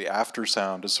referred to as the after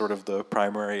sound, is sort of the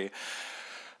primary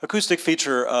acoustic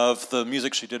feature of the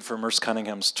music she did for Merce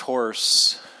Cunningham's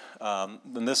Torse.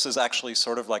 And this is actually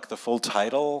sort of like the full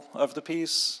title of the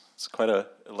piece. It's quite an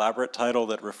elaborate title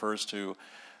that refers to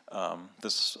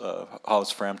this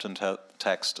Hollis Frampton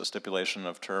text, a stipulation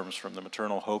of terms from the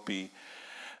maternal Hopi.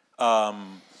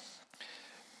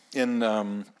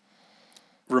 In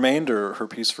Remainder, her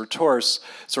piece for Torse,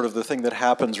 sort of the thing that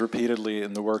happens repeatedly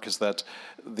in the work is that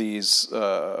these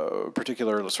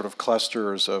particular sort of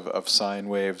clusters of sine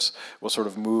waves will sort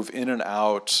of move in and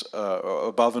out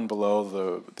above and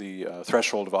below the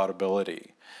threshold of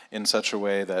audibility in such a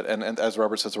way that, and as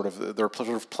Robert said, they're sort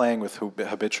of playing with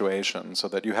habituation, so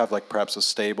that you have like perhaps a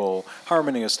stable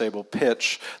harmony, a stable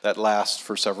pitch that lasts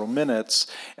for several minutes,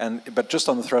 but just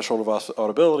on the threshold of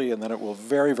audibility, and then it will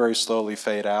very, very slowly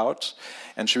fade out.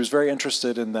 And she was very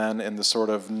interested in the sort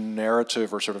of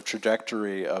narrative or sort of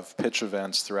trajectory of pitch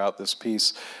events throughout this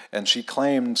piece. And she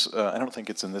claimed, I don't think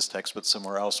it's in this text, but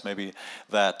somewhere else maybe,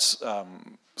 that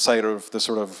site of the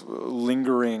sort of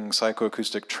lingering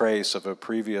psychoacoustic trace of a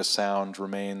previous sound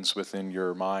remains within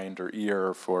your mind or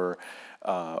ear for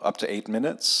up to 8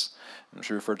 minutes. And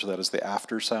she referred to that as the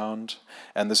after sound.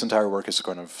 And this entire work is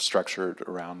kind of structured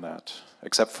around that,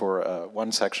 except for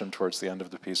one section towards the end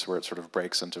of the piece where it sort of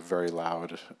breaks into very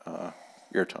loud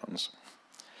ear tones.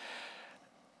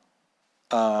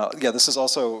 Yeah, this is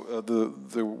also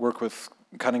the work with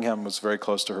Cunningham was very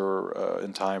close to her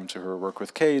in time to her work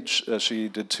with Cage. She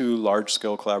did 2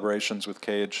 large-scale collaborations with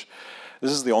Cage.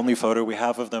 This is the only photo we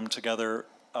have of them together.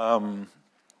 One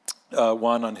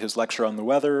on his lecture on the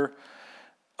weather,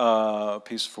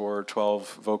 piece for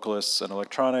 12 vocalists and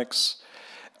electronics,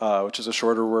 which is a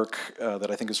shorter work that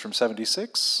I think is from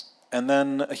 '76. And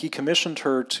then he commissioned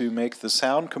her to make the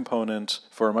sound component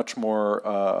for a much more,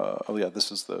 oh yeah,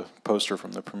 this is the poster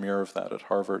from the premiere of that at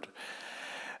Harvard.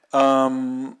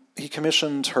 He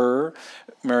commissioned her,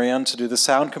 Maryanne, to do the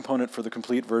sound component for the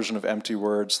complete version of Empty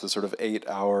Words, the sort of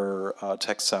 8-hour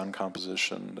text sound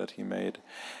composition that he made.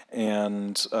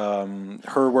 And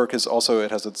her work is also,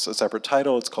 it has a separate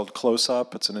title, it's called Close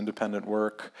Up, it's an independent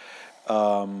work.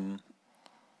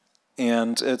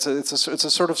 And it's a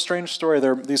sort of strange story.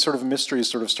 These sort of mysteries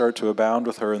sort of start to abound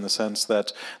with her in the sense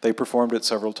that they performed it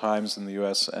several times in the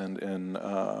US and in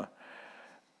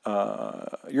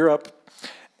Europe.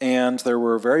 And there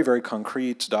were very, very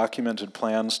concrete, documented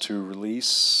plans to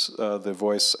release the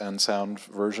voice and sound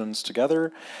versions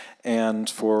together. And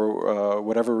for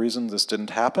whatever reason, this didn't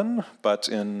happen. But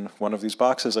in one of these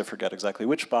boxes, I forget exactly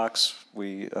which box,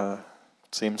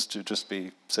 seems to just be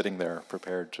sitting there,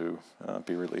 prepared to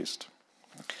be released.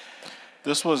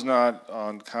 This was not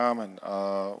uncommon.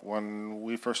 When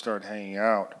we first started hanging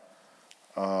out,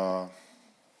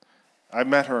 I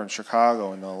met her in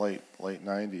Chicago in the late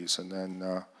 90s, and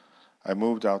then I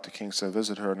moved out to Kingston to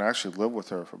visit her and actually lived with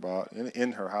her for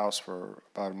in her house for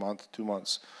about a month, 2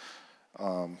 months.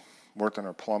 Worked on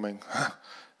her plumbing.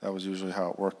 That was usually how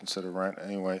it worked instead of rent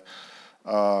anyway.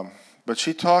 But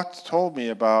she told me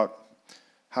about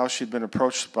how she'd been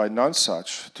approached by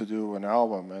Nonesuch to do an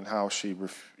album and how she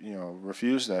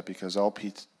refused that because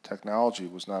LP technology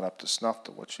was not up to snuff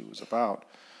to what she was about.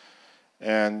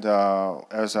 And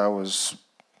as I was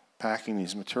packing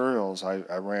these materials,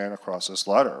 I ran across this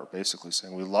letter basically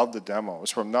saying, we love the demo. It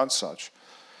was from Nonesuch.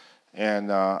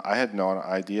 And I had no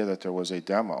idea that there was a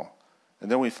demo. And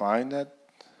then we find that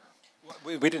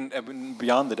we didn't,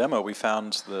 beyond the demo, we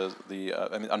found I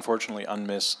mean, unfortunately,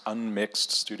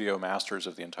 unmixed studio masters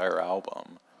of the entire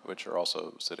album, which are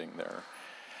also sitting there,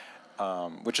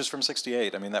 which is from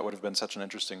 '68. I mean, that would have been such an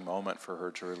interesting moment for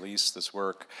her to release this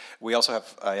work. We also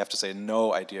have, I have to say,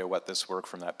 no idea what this work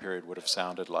from that period would have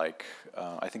sounded like.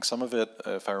 I think some of it,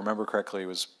 if I remember correctly,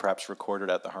 was perhaps recorded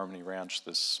at the Harmony Ranch,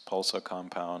 this Pulsa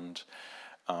compound,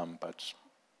 but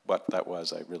what that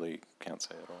was, I really can't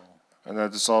say at all. And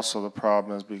that's also the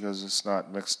problem is because it's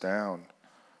not mixed down.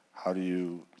 How do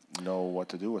you know what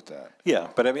to do with that? Yeah,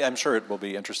 but I mean, I'm sure it will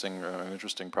be interesting, an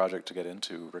interesting project to get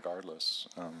into regardless.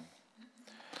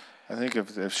 I think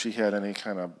if she had any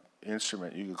kind of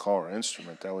instrument, you could call her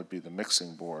instrument, that would be the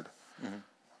mixing board.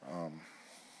 Mm-hmm.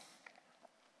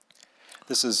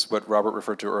 This is what Robert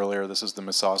referred to earlier. This is the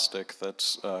Misostic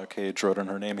that Cage wrote in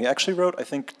her name. He actually wrote, I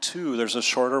think, 2. There's a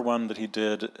shorter one that he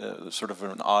did, sort of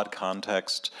in an odd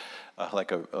context,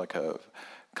 like a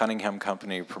Cunningham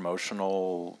Company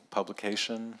promotional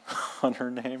publication on her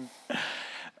name.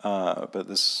 But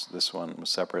this one was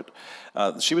separate.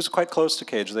 She was quite close to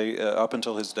Cage. They up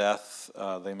until his death,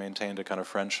 they maintained a kind of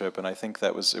friendship, and I think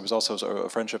it was also a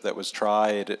friendship that was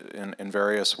tried in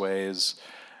various ways.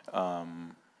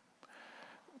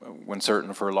 When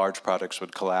certain of her large projects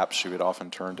would collapse, she would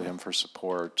often turn to him for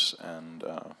support, and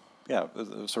yeah, it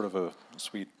was sort of a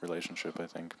sweet relationship, I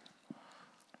think.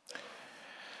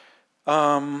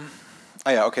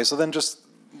 Yeah, okay, so then just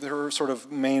her sort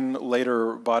of main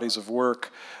later bodies of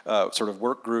work, sort of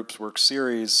work groups, work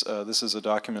series. This is a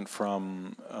document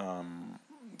from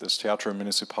this Teatro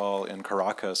Municipal in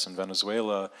Caracas in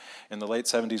Venezuela. In the late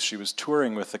 70s, she was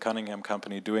touring with the Cunningham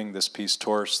Company doing this piece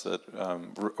Torse, that,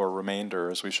 or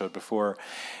Remainder, as we showed before.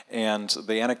 And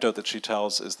the anecdote that she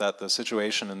tells is that the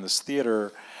situation in this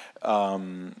theater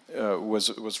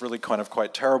was really kind of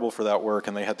quite terrible for that work,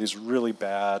 and they had these really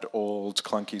bad, old,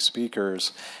 clunky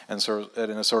speakers, and so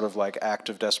in a sort of like act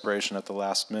of desperation at the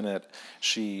last minute,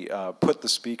 she put the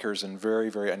speakers in very,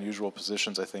 very unusual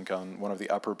positions, I think, on one of the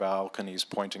upper balconies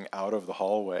pointing out of the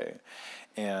hallway.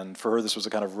 And for her, this was a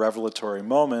kind of revelatory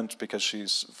moment because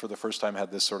she's, for the first time,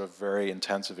 had this sort of very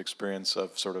intensive experience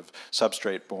of sort of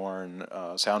substrate-borne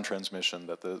sound transmission,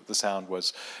 that the sound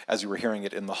was, as you were hearing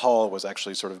it in the hall, was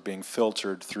actually sort of being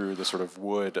filtered through the sort of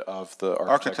wood of the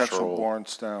architectural-borne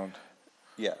sound.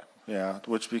 Yeah. Yeah,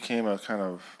 which became a kind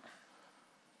of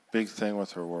big thing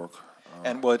with her work.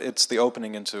 And it's the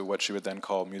opening into what she would then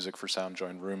call Music for Sound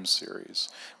Joined Rooms series,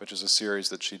 which is a series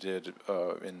that she did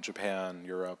in Japan,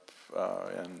 Europe,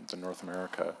 and in North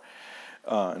America,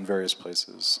 in various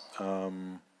places.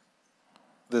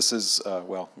 This is,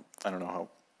 well, I don't know how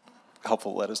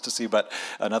helpful that is to see, but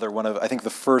another one of, I think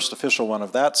the first official one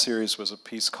of that series was a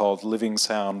piece called Living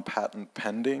Sound Patent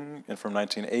Pending from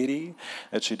 1980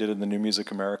 that she did in the New Music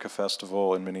America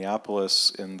Festival in Minneapolis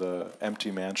in the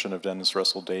empty mansion of Dennis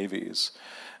Russell Davies,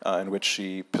 in which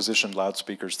she positioned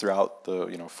loudspeakers throughout the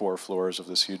 4 floors of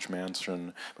this huge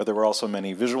mansion. But there were also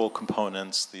many visual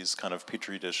components, these kind of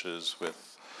petri dishes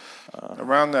with...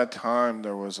 Around that time,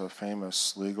 there was a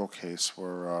famous legal case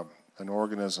where an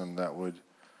organism that would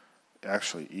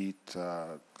actually eat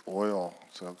oil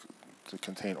to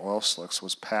contain oil slicks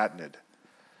was patented,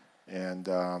 and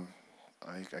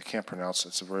I can't pronounce it.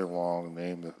 It's a very long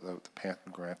name, the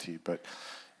patent grantee, but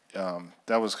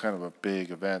that was kind of a big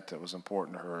event that was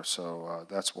important to her, so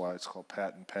that's why it's called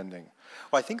patent pending.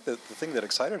 Well, I think that the thing that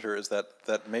excited her is that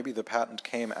maybe the patent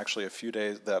came actually a few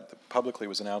days, that publicly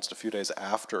was announced a few days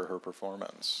after her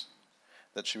performance,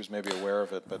 that she was maybe aware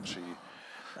of it, but she...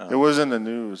 It was in the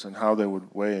news, and how they would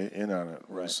weigh in on it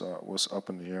was up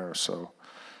in the air. So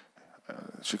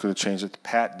she could have changed it to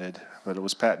patented, but it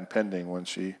was patent pending when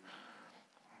she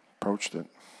approached it.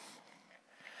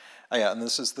 Yeah, and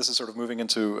this is sort of moving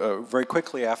into very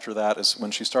quickly after that is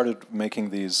when she started making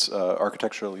these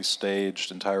architecturally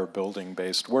staged, entire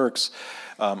building-based works.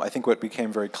 I think what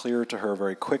became very clear to her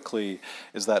very quickly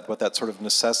is that what that sort of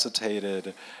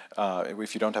necessitated,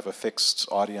 if you don't have a fixed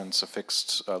audience, a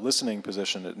fixed listening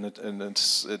position, it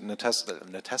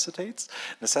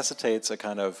necessitates a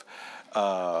kind of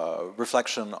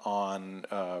reflection on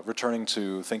returning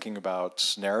to thinking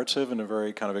about narrative in a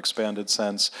very kind of expanded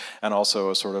sense, and also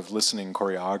a sort of listening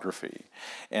choreography.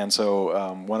 And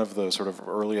so one of the sort of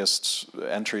earliest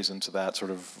entries into that sort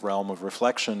of realm of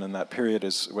reflection in that period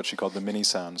is what she called the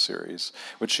mini-sound series,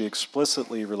 which she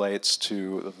explicitly relates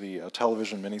to the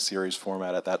television miniseries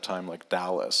format at that time, like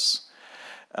Dallas.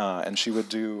 And she would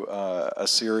do a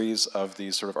series of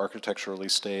these sort of architecturally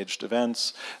staged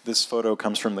events. This photo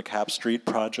comes from the Cap Street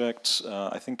project,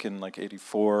 I think in like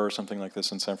 '84 or something like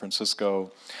this in San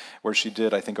Francisco, where she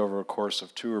did, I think over a course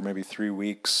of 2 or maybe 3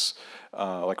 weeks,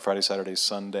 like Friday, Saturday,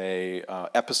 Sunday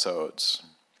episodes.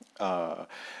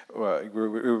 It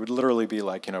would literally be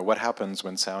like, what happens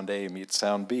when sound A meets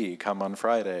sound B, come on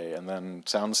Friday, and then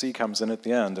sound C comes in at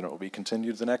the end, and it will be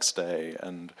continued the next day.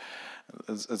 And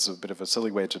it's a bit of a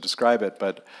silly way to describe it,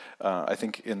 but I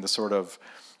think in the sort of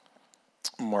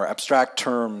more abstract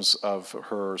terms of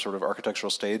her sort of architectural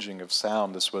staging of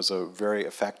sound, this was a very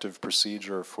effective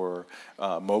procedure for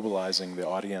mobilizing the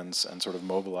audience and sort of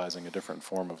mobilizing a different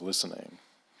form of listening.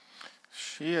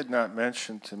 She had not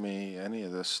mentioned to me any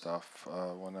of this stuff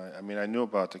when I knew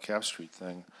about the Cap Street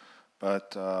thing,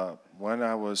 but when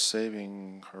I was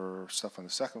saving her stuff on the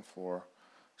second floor,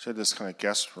 she had this kind of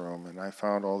guest room, and I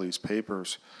found all these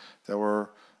papers that were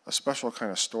a special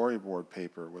kind of storyboard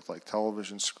paper with like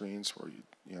television screens where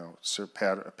a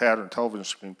pattern, television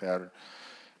screen pattern,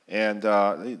 and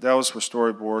that was for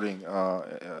storyboarding,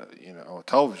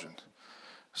 television.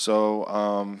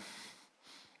 So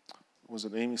was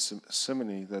it Amy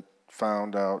Simony that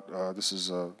found out? This is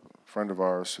a friend of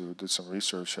ours who did some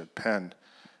research at Penn,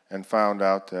 and found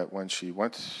out that when she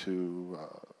went to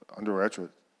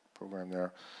undergraduate program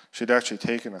there, she'd actually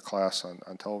taken a class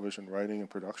on television writing and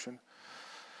production,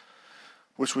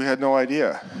 which we had no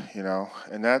idea,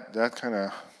 and that kind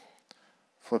of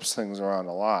flips things around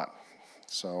a lot.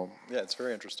 So yeah, it's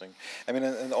very interesting. I mean,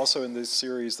 and also in this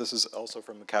series, this is also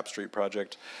from the Cap Street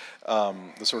project,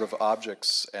 the sort of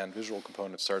objects and visual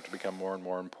components started to become more and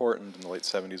more important in the late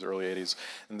 70s, early 80s.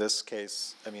 In this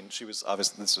case, I mean, she was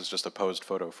obviously, this was just a posed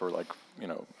photo for like,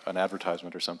 an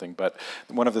advertisement or something, but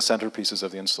one of the centerpieces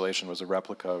of the installation was a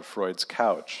replica of Freud's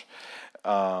couch.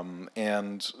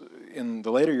 And in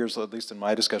the later years, at least in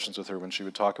my discussions with her, when she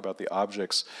would talk about the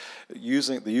objects,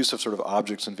 using the use of sort of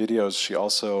objects in videos, she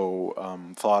also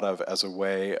thought of as a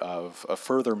way of a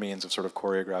further means of sort of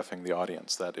choreographing the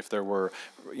audience. That if there were,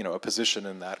 you know, a position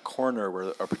in that corner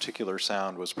where a particular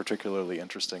sound was particularly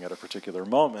interesting at a particular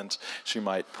moment, she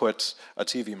might put a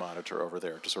TV monitor over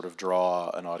there to sort of draw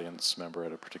an audience member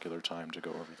at a particular time to go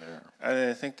over there. And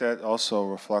I think that also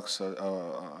reflects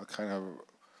a kind of,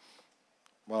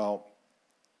 well,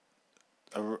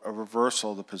 a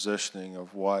reversal of the positioning of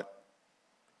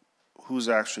who's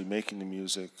actually making the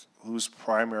music, who's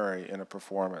primary in a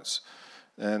performance.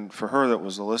 And for her, that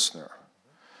was the listener.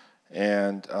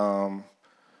 And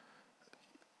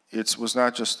it was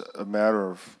not just a matter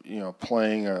of, you know,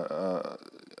 playing a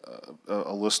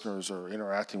listener's or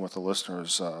interacting with the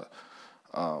listener's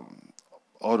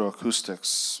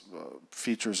autoacoustics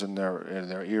features in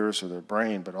their ears or their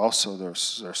brain, but also their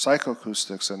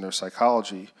psychoacoustics and their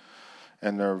psychology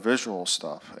and their visual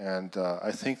stuff. And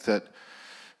I think that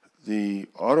the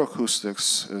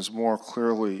autoacoustics is more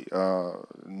clearly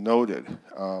noted.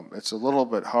 It's a little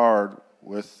bit hard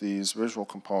with these visual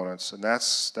components, and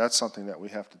that's something that we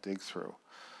have to dig through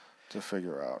to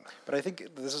figure out. But I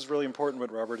think this is really important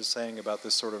what Robert is saying about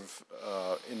this sort of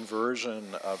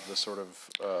inversion of the sort of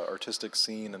artistic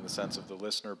scene in the sense of the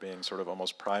listener being sort of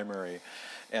almost primary.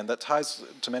 And that ties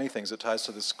to many things. It ties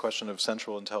to this question of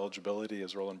sensual intelligibility,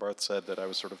 as Roland Barthes said, that I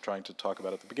was sort of trying to talk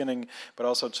about at the beginning, but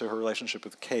also to her relationship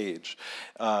with Cage,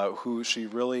 who she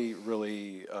really,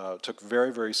 really took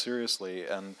very, very seriously.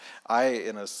 And I,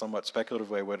 in a somewhat speculative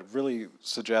way, would really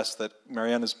suggest that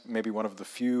Maryanne is maybe one of the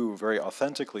few very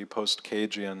authentically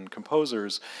post-Cagean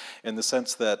composers, in the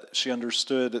sense that she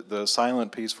understood the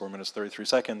silent piece, 4 minutes 33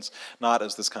 seconds, not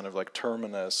as this kind of like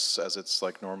terminus, as it's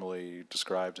like normally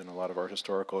described in a lot of art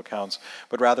historical accounts,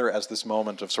 but rather as this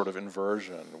moment of sort of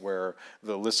inversion, where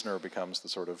the listener becomes the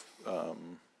sort of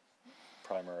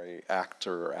primary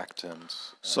actor or actant.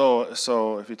 So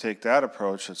if you take that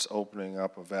approach, it's opening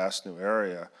up a vast new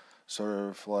area, sort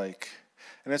of like,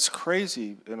 and it's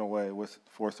crazy in a way with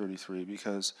 433,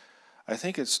 because I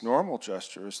think its normal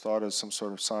gesture is thought as some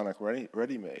sort of sonic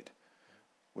ready-made,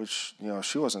 which, you know,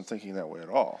 she wasn't thinking that way at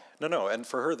all. No, and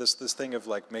for her, this thing of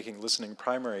like making listening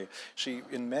primary, she,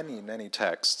 in many, many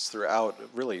texts throughout,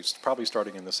 really, probably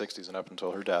starting in the 60s and up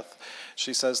until her death,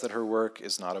 she says that her work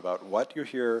is not about what you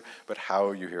hear, but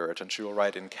how you hear it. And she will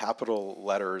write in capital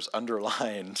letters,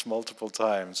 underlined multiple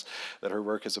times, that her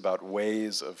work is about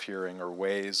ways of hearing or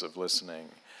ways of listening,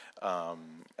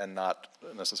 and not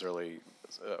necessarily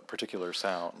particular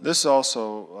sound. This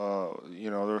also, you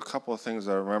know, there are a couple of things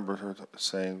I remember her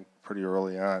saying pretty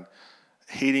early on.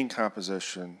 Hating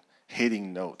composition,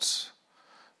 hating notes,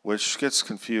 which gets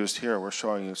confused here. We're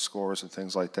showing you scores and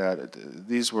things like that.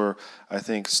 These were, I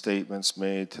think, statements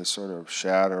made to sort of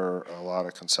shatter a lot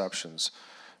of conceptions.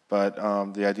 But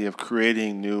the idea of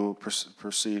creating new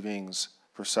perceivings,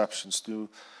 perceptions,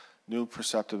 new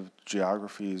perceptive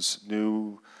geographies,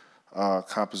 new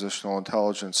compositional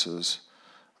intelligences,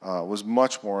 was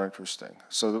much more interesting.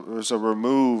 So there was a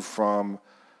remove from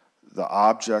the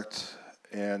object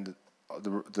and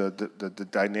the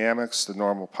dynamics, the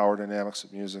normal power dynamics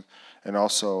of music, and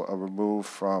also a remove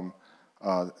from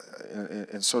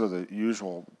in sort of the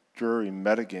usual dreary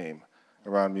metagame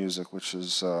around music, which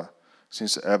is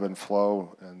seems to ebb and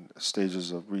flow in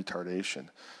stages of retardation.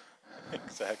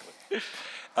 Exactly.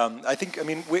 I think, I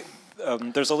mean,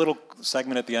 there's a little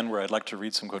segment at the end where I'd like to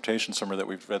read some quotations from her that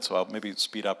we've read, so I'll maybe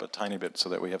speed up a tiny bit so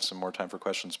that we have some more time for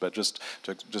questions. But just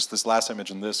this last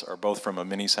image and this are both from a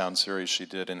mini sound series she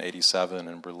did in '87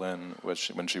 in Berlin,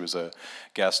 when she was a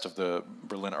guest of the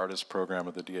Berlin Artist Program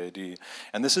of the DAD.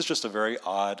 And this is just a very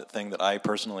odd thing that I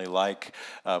personally like,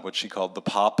 what she called the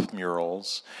pop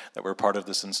murals that were part of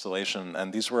this installation.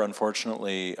 And these were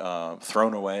unfortunately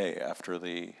thrown away after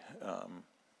the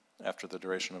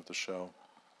duration of the show.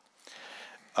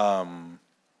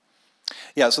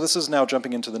 Yeah, so this is now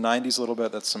jumping into the 90s a little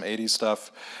bit. That's some 80s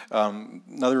stuff.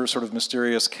 Another sort of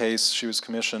mysterious case, she was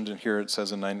commissioned, and here it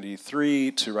says in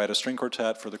 '93, to write a string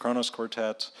quartet for the Kronos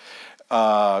Quartet.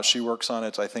 She works on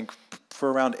it, I think,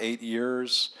 for around 8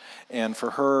 years. And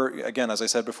for her, again, as I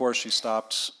said before, she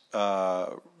stopped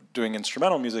doing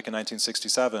instrumental music in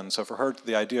 1967. So for her,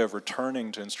 the idea of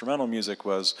returning to instrumental music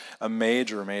was a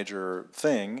major, major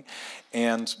thing.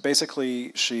 And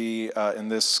basically, she, in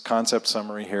this concept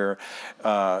summary here,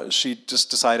 she just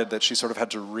decided that she sort of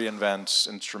had to reinvent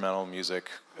instrumental music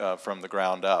from the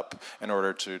ground up in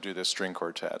order to do this string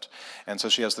quartet. And so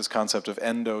she has this concept of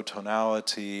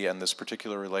endotonality and this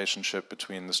particular relationship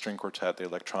between the string quartet, the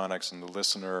electronics, and the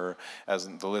listener as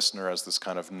this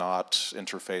kind of not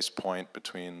interface point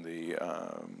between the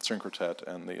string quartet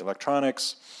and the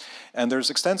electronics. And there's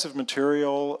extensive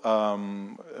material,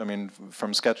 I mean,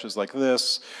 from sketches like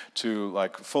this to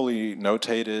like fully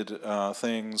notated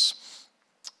things.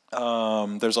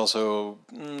 There's also,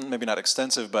 maybe not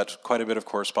extensive, but quite a bit of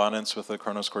correspondence with the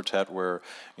Kronos Quartet where,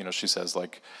 you know, she says,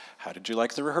 like, how did you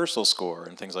like the rehearsal score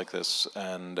and things like this.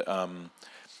 And,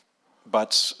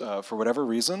 but for whatever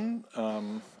reason,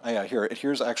 yeah,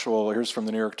 here's from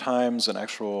the New York Times an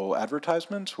actual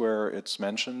advertisement where it's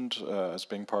mentioned as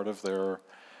being part of their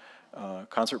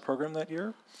concert program that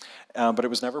year. But it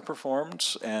was never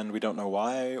performed, and we don't know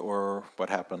why or what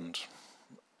happened.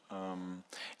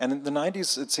 And in the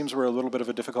 90s, it seems were a little bit of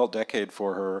a difficult decade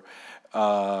for her.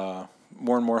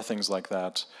 More and more things like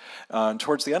that. And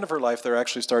towards the end of her life, there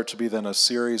actually start to be then a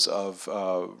series of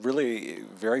really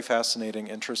very fascinating,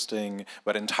 interesting,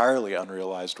 but entirely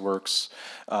unrealized works.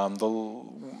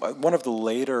 One of the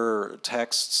later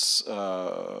texts,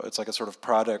 it's like a sort of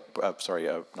project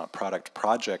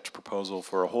proposal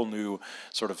for a whole new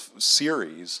sort of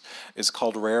series, is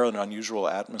called Rare and Unusual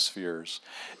Atmospheres.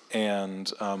 And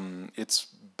it's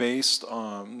based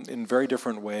on, in very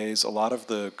different ways. A lot of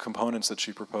the components that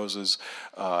she proposes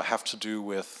have to do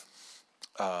with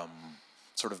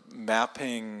sort of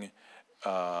mapping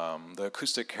the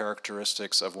acoustic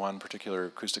characteristics of one particular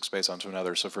acoustic space onto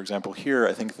another. So, for example, here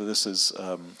I think that this is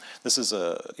a,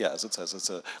 yeah, as it says, it's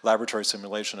a laboratory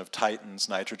simulation of Titan's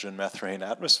nitrogen methane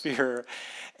atmosphere,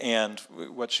 and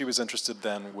what she was interested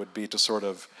then would be to sort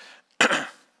of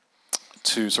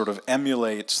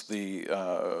emulate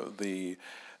the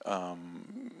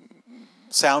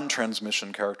sound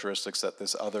transmission characteristics that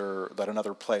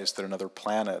another place, that another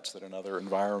planet, that another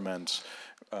environment.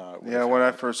 Yeah, when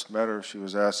I first met her, she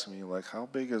was asking me, like, how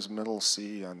big is middle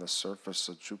C on the surface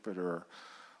of Jupiter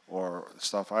or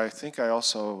stuff. I think I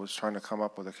also was trying to come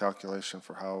up with a calculation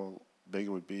for how big it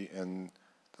would be in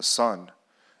the sun,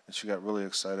 and she got really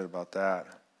excited about that.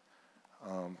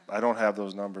 I don't have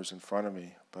those numbers in front of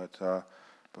me, but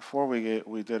before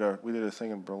we did a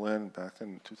thing in Berlin back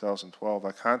in 2012.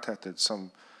 I contacted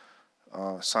some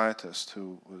scientist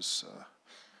who was.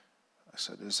 I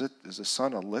said, "Is the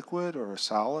sun a liquid or a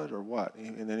solid or what?"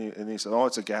 And he said, "Oh,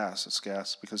 it's a gas. It's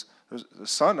gas because the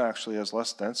sun actually has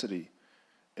less density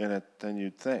in it than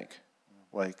you'd think,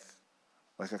 like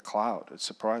a cloud. It's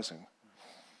surprising."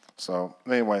 So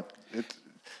anyway, it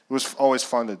was always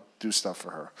fun to do stuff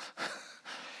for her.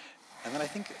 And then I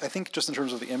think just in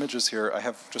terms of the images here, I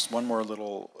have just one more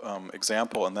little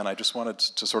example, and then I just wanted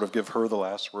to sort of give her the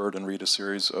last word and read a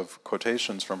series of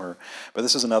quotations from her. But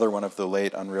this is another one of the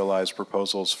late unrealized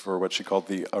proposals for what she called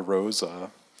the arosa,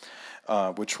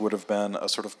 which would have been a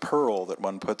sort of pearl that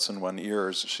one puts in one's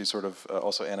ears. She sort of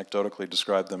also anecdotically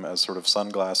described them as sort of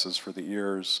sunglasses for the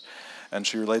ears. And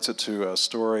she relates it to a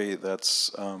story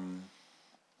that's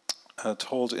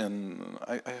told in...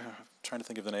 I'm trying to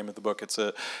think of the name of the book. It's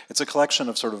a collection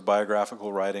of sort of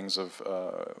biographical writings of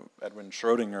Edwin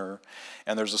Schrödinger,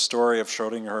 and there's a story of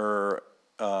Schrödinger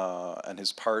and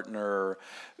his partner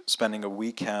spending a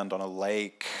weekend on a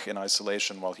lake in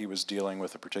isolation while he was dealing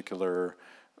with a particular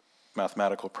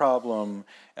mathematical problem,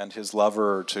 and his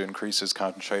lover, to increase his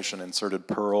concentration, inserted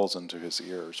pearls into his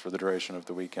ears for the duration of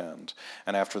the weekend.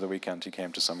 And after the weekend, he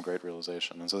came to some great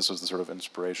realization. And so this was the sort of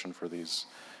inspiration for these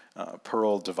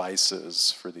pearl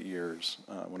devices for the ears,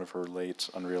 one of her late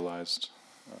unrealized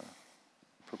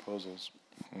proposals.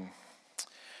 Mm.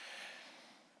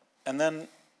 And then,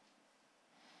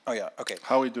 oh yeah, okay.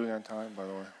 How are we doing on time, by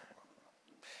the way?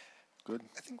 Good?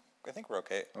 I think we're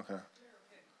okay. Okay.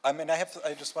 I mean, I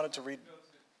just wanted to read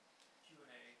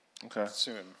okay.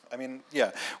 soon. I mean,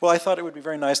 yeah. Well, I thought it would be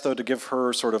very nice, though, to give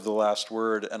her sort of the last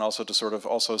word, and also to sort of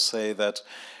also say that,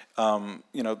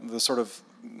 you know, the sort of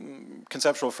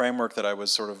conceptual framework that I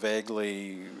was sort of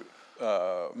vaguely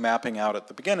mapping out at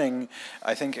the beginning,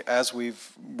 I think as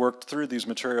we've worked through these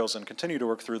materials and continue to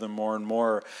work through them more and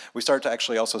more, we start to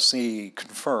actually also see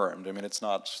confirmed. I mean, it's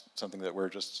not something that we're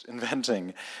just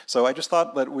inventing. So I just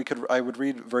thought that I would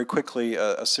read very quickly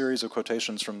a series of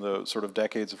quotations from the sort of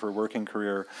decades of her working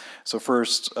career. So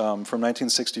first, from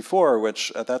 1964,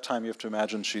 which at that time you have to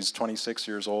imagine she's 26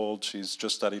 years old, she's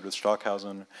just studied with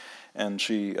Stockhausen, and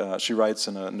she writes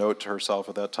in a note to herself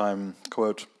at that time,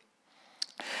 quote,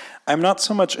 "I'm not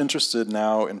so much interested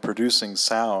now in producing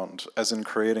sound as in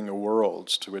creating a world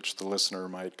to which the listener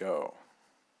might go.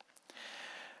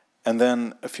 And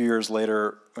then a few years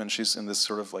later, when she's in this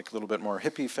sort of like a little bit more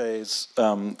hippie phase,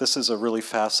 this is a really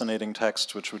fascinating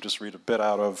text, which we'll just read a bit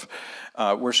out of,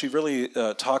 where she really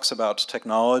talks about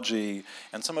technology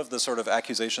and some of the sort of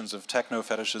accusations of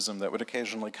techno-fetishism that would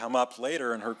occasionally come up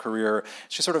later in her career.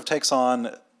 She sort of takes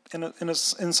on, in a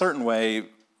certain way,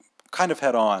 kind of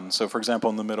head on. So for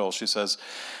example, in the middle, she says,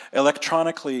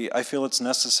 electronically, I feel it's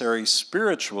necessary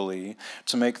spiritually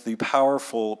to make the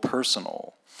powerful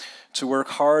personal. To work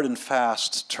hard and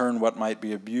fast to turn what might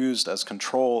be abused as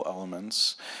control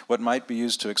elements, what might be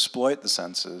used to exploit the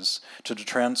senses, to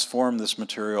transform this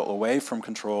material away from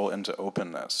control into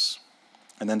openness.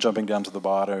 And then jumping down to the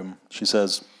bottom, she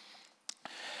says,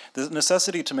 the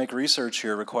necessity to make research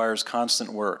here requires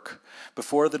constant work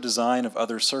before the design of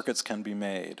other circuits can be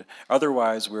made.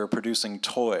 Otherwise, we are producing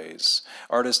toys,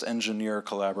 artist-engineer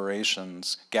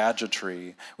collaborations,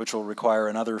 gadgetry, which will require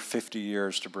another 50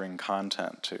 years to bring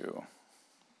content to.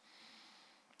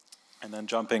 And then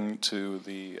jumping to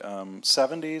the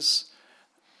 70s,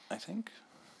 I think.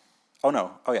 Oh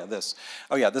no! Oh yeah, this.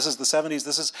 Oh yeah, this is the 70s.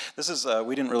 This is.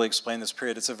 We didn't really explain this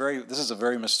period. This is a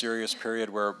very mysterious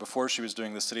period where before she was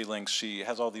doing the City Links, she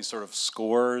has all these sort of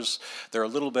scores. They're a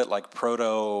little bit like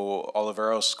proto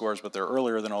Oliveros scores, but they're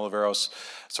earlier than Oliveros.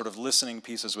 Sort of listening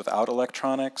pieces without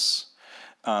electronics,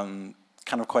 kind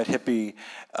of quite hippie.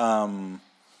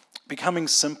 Becoming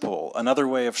simple, another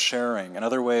way of sharing,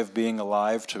 another way of being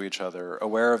alive to each other,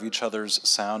 aware of each other's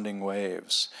sounding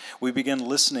waves. We begin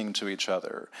listening to each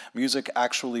other, music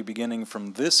actually beginning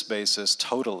from this basis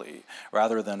totally,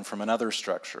 rather than from another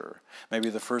structure, maybe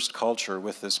the first culture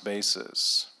with this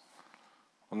basis.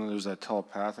 Well, then there's that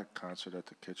telepathic concert at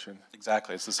the kitchen.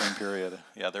 Exactly, it's the same period.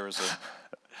 Yeah, there was a...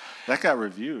 That got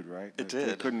reviewed, right? It did.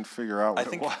 They couldn't figure out what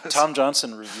it was. I think Tom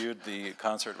Johnson reviewed the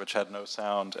concert, which had no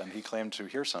sound, and he claimed to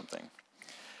hear something.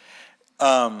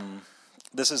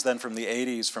 This is then from the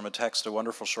 80s, from a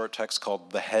wonderful short text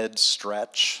called The Head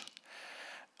Stretch.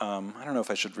 I don't know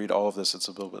if I should read all of this, it's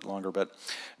a little bit longer, but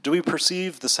do we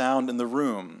perceive the sound in the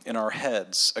room, in our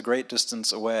heads, a great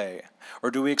distance away?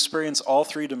 Or do we experience all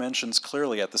three dimensions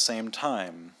clearly at the same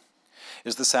time?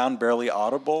 Is the sound barely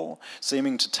audible,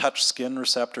 seeming to touch skin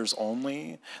receptors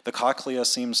only? The cochlea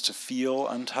seems to feel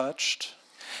untouched?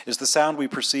 Is the sound we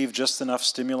perceive just enough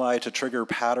stimuli to trigger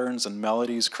patterns and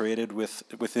melodies created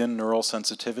within neural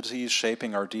sensitivities,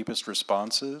 shaping our deepest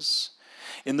responses?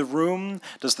 In the room,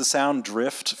 does the sound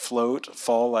drift, float,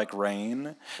 fall like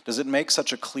rain? Does it make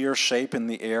such a clear shape in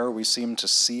the air we seem to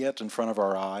see it in front of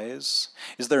our eyes?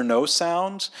 Is there no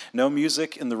sound, no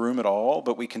music in the room at all,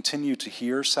 but we continue to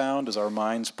hear sound as our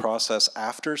minds process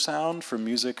after sound from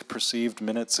music perceived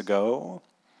minutes ago?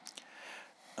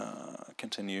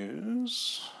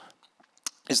 Continues.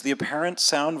 Is the apparent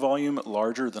sound volume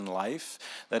larger than life?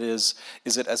 That is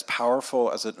it as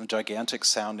powerful as a gigantic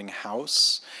sounding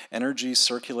house? Energy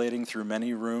circulating through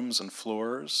many rooms and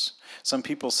floors? Some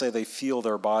people say they feel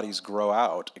their bodies grow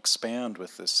out, expand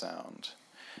with this sound.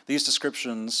 These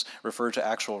descriptions refer to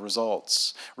actual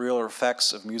results, real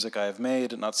effects of music I have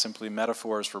made, not simply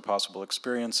metaphors for possible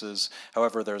experiences.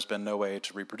 However, there's been no way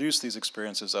to reproduce these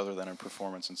experiences other than in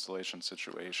performance installation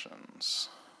situations.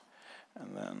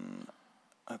 And then,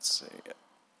 let's see.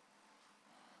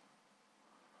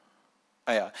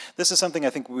 Oh yeah, this is something I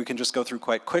think we can just go through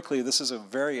quite quickly. This is a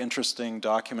very interesting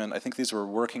document. I think these were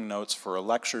working notes for a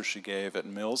lecture she gave at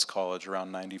Mills College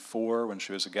around '94 when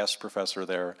she was a guest professor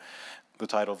there. The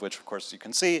title of which, of course, you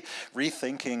can see,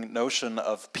 Rethinking Notion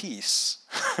of Peace,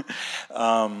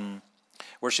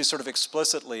 where she's sort of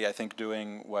explicitly, I think,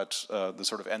 doing what the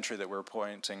sort of entry that we're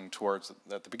pointing towards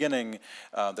at the beginning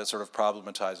that sort of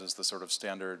problematizes the sort of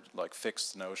standard, like,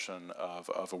 fixed notion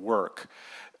of a work.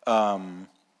 Of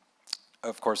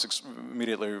course,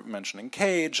 immediately mentioning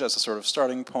Cage as a sort of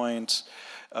starting point,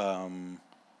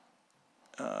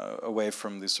 away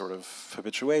from the sort of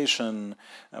habituation.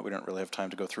 We don't really have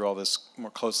time to go through all this more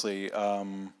closely.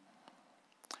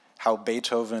 How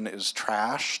Beethoven is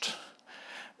trashed.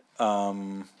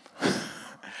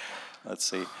 Let's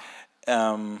see.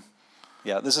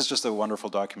 Yeah, this is just a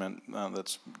wonderful document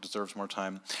that deserves more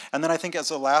time. And then I think as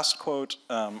a last quote,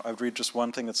 I would read just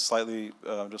one thing that's slightly,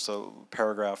 just a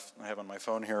paragraph I have on my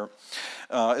phone here.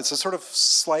 It's a sort of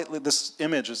slightly, this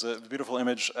image is a beautiful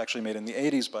image actually made in the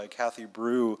 80s by Kathy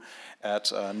Brew at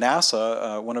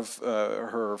NASA, one of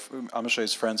her,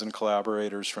 Amacher's friends and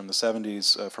collaborators from the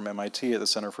 70s from MIT at the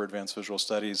Center for Advanced Visual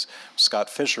Studies, Scott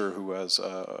Fisher, who was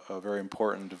a very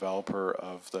important developer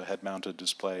of the head-mounted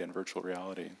display in virtual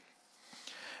reality.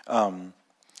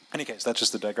 any case, that's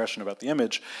just a digression about the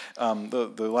image.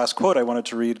 The last quote I wanted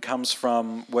to read comes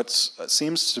from what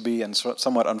seems to be, and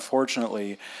somewhat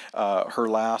unfortunately, her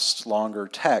last longer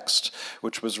text,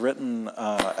 which was written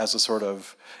as a sort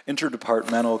of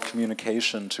interdepartmental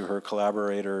communication to her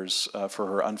collaborators for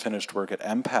her unfinished work at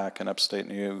MPAC in upstate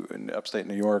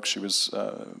New York. She was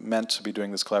meant to be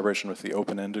doing this collaboration with the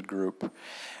Open-Ended group,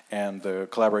 and the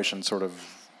collaboration sort of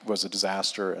was a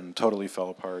disaster and totally fell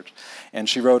apart. And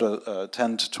she wrote a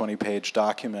 10 to 20 page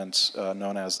document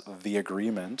known as The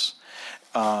Agreement,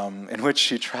 in which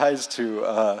she tries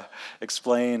to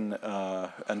explain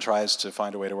and tries to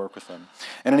find a way to work with them.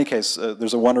 In any case,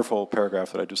 there's a wonderful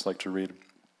paragraph that I'd just like to read.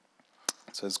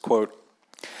 It says, quote,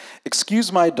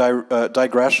 "Excuse my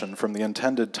digression from the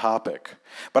intended topic,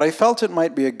 but I felt it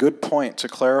might be a good point to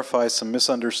clarify some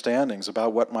misunderstandings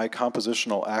about what my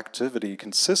compositional activity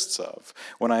consists of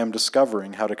when I am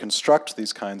discovering how to construct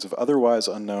these kinds of otherwise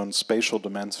unknown spatial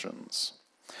dimensions.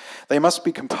 They must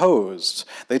be composed.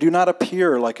 They do not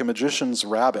appear like a magician's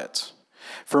rabbit.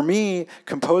 For me,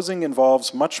 composing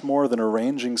involves much more than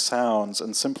arranging sounds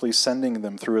and simply sending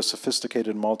them through a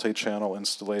sophisticated multi-channel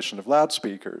installation of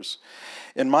loudspeakers.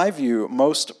 In my view,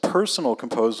 most personal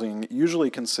composing usually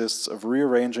consists of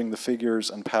rearranging the figures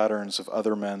and patterns of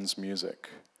other men's music.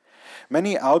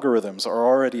 Many algorithms are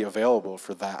already available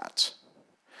for that.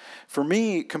 For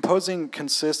me, composing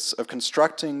consists of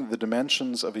constructing the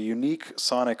dimensions of a unique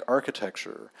sonic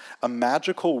architecture, a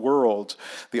magical world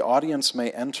the audience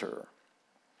may enter.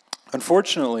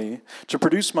 Unfortunately, to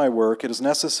produce my work, it is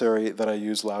necessary that I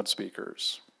use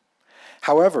loudspeakers.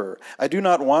 However, I do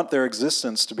not want their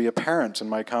existence to be apparent in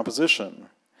my composition.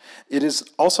 It is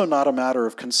also not a matter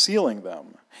of concealing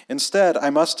them. Instead,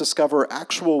 I must discover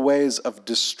actual ways of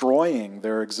destroying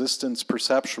their existence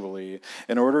perceptually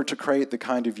in order to create the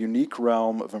kind of unique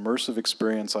realm of immersive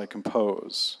experience I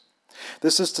compose.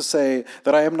 This is to say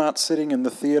that I am not sitting in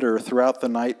the theater throughout the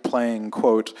night playing,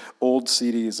 quote, old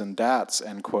CDs and DATs,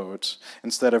 end quote,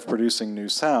 instead of producing new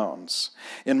sounds.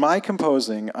 In my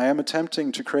composing, I am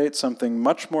attempting to create something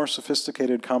much more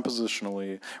sophisticated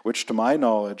compositionally, which to my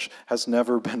knowledge has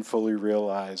never been fully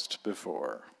realized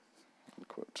before, end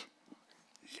quote.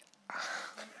 Yeah.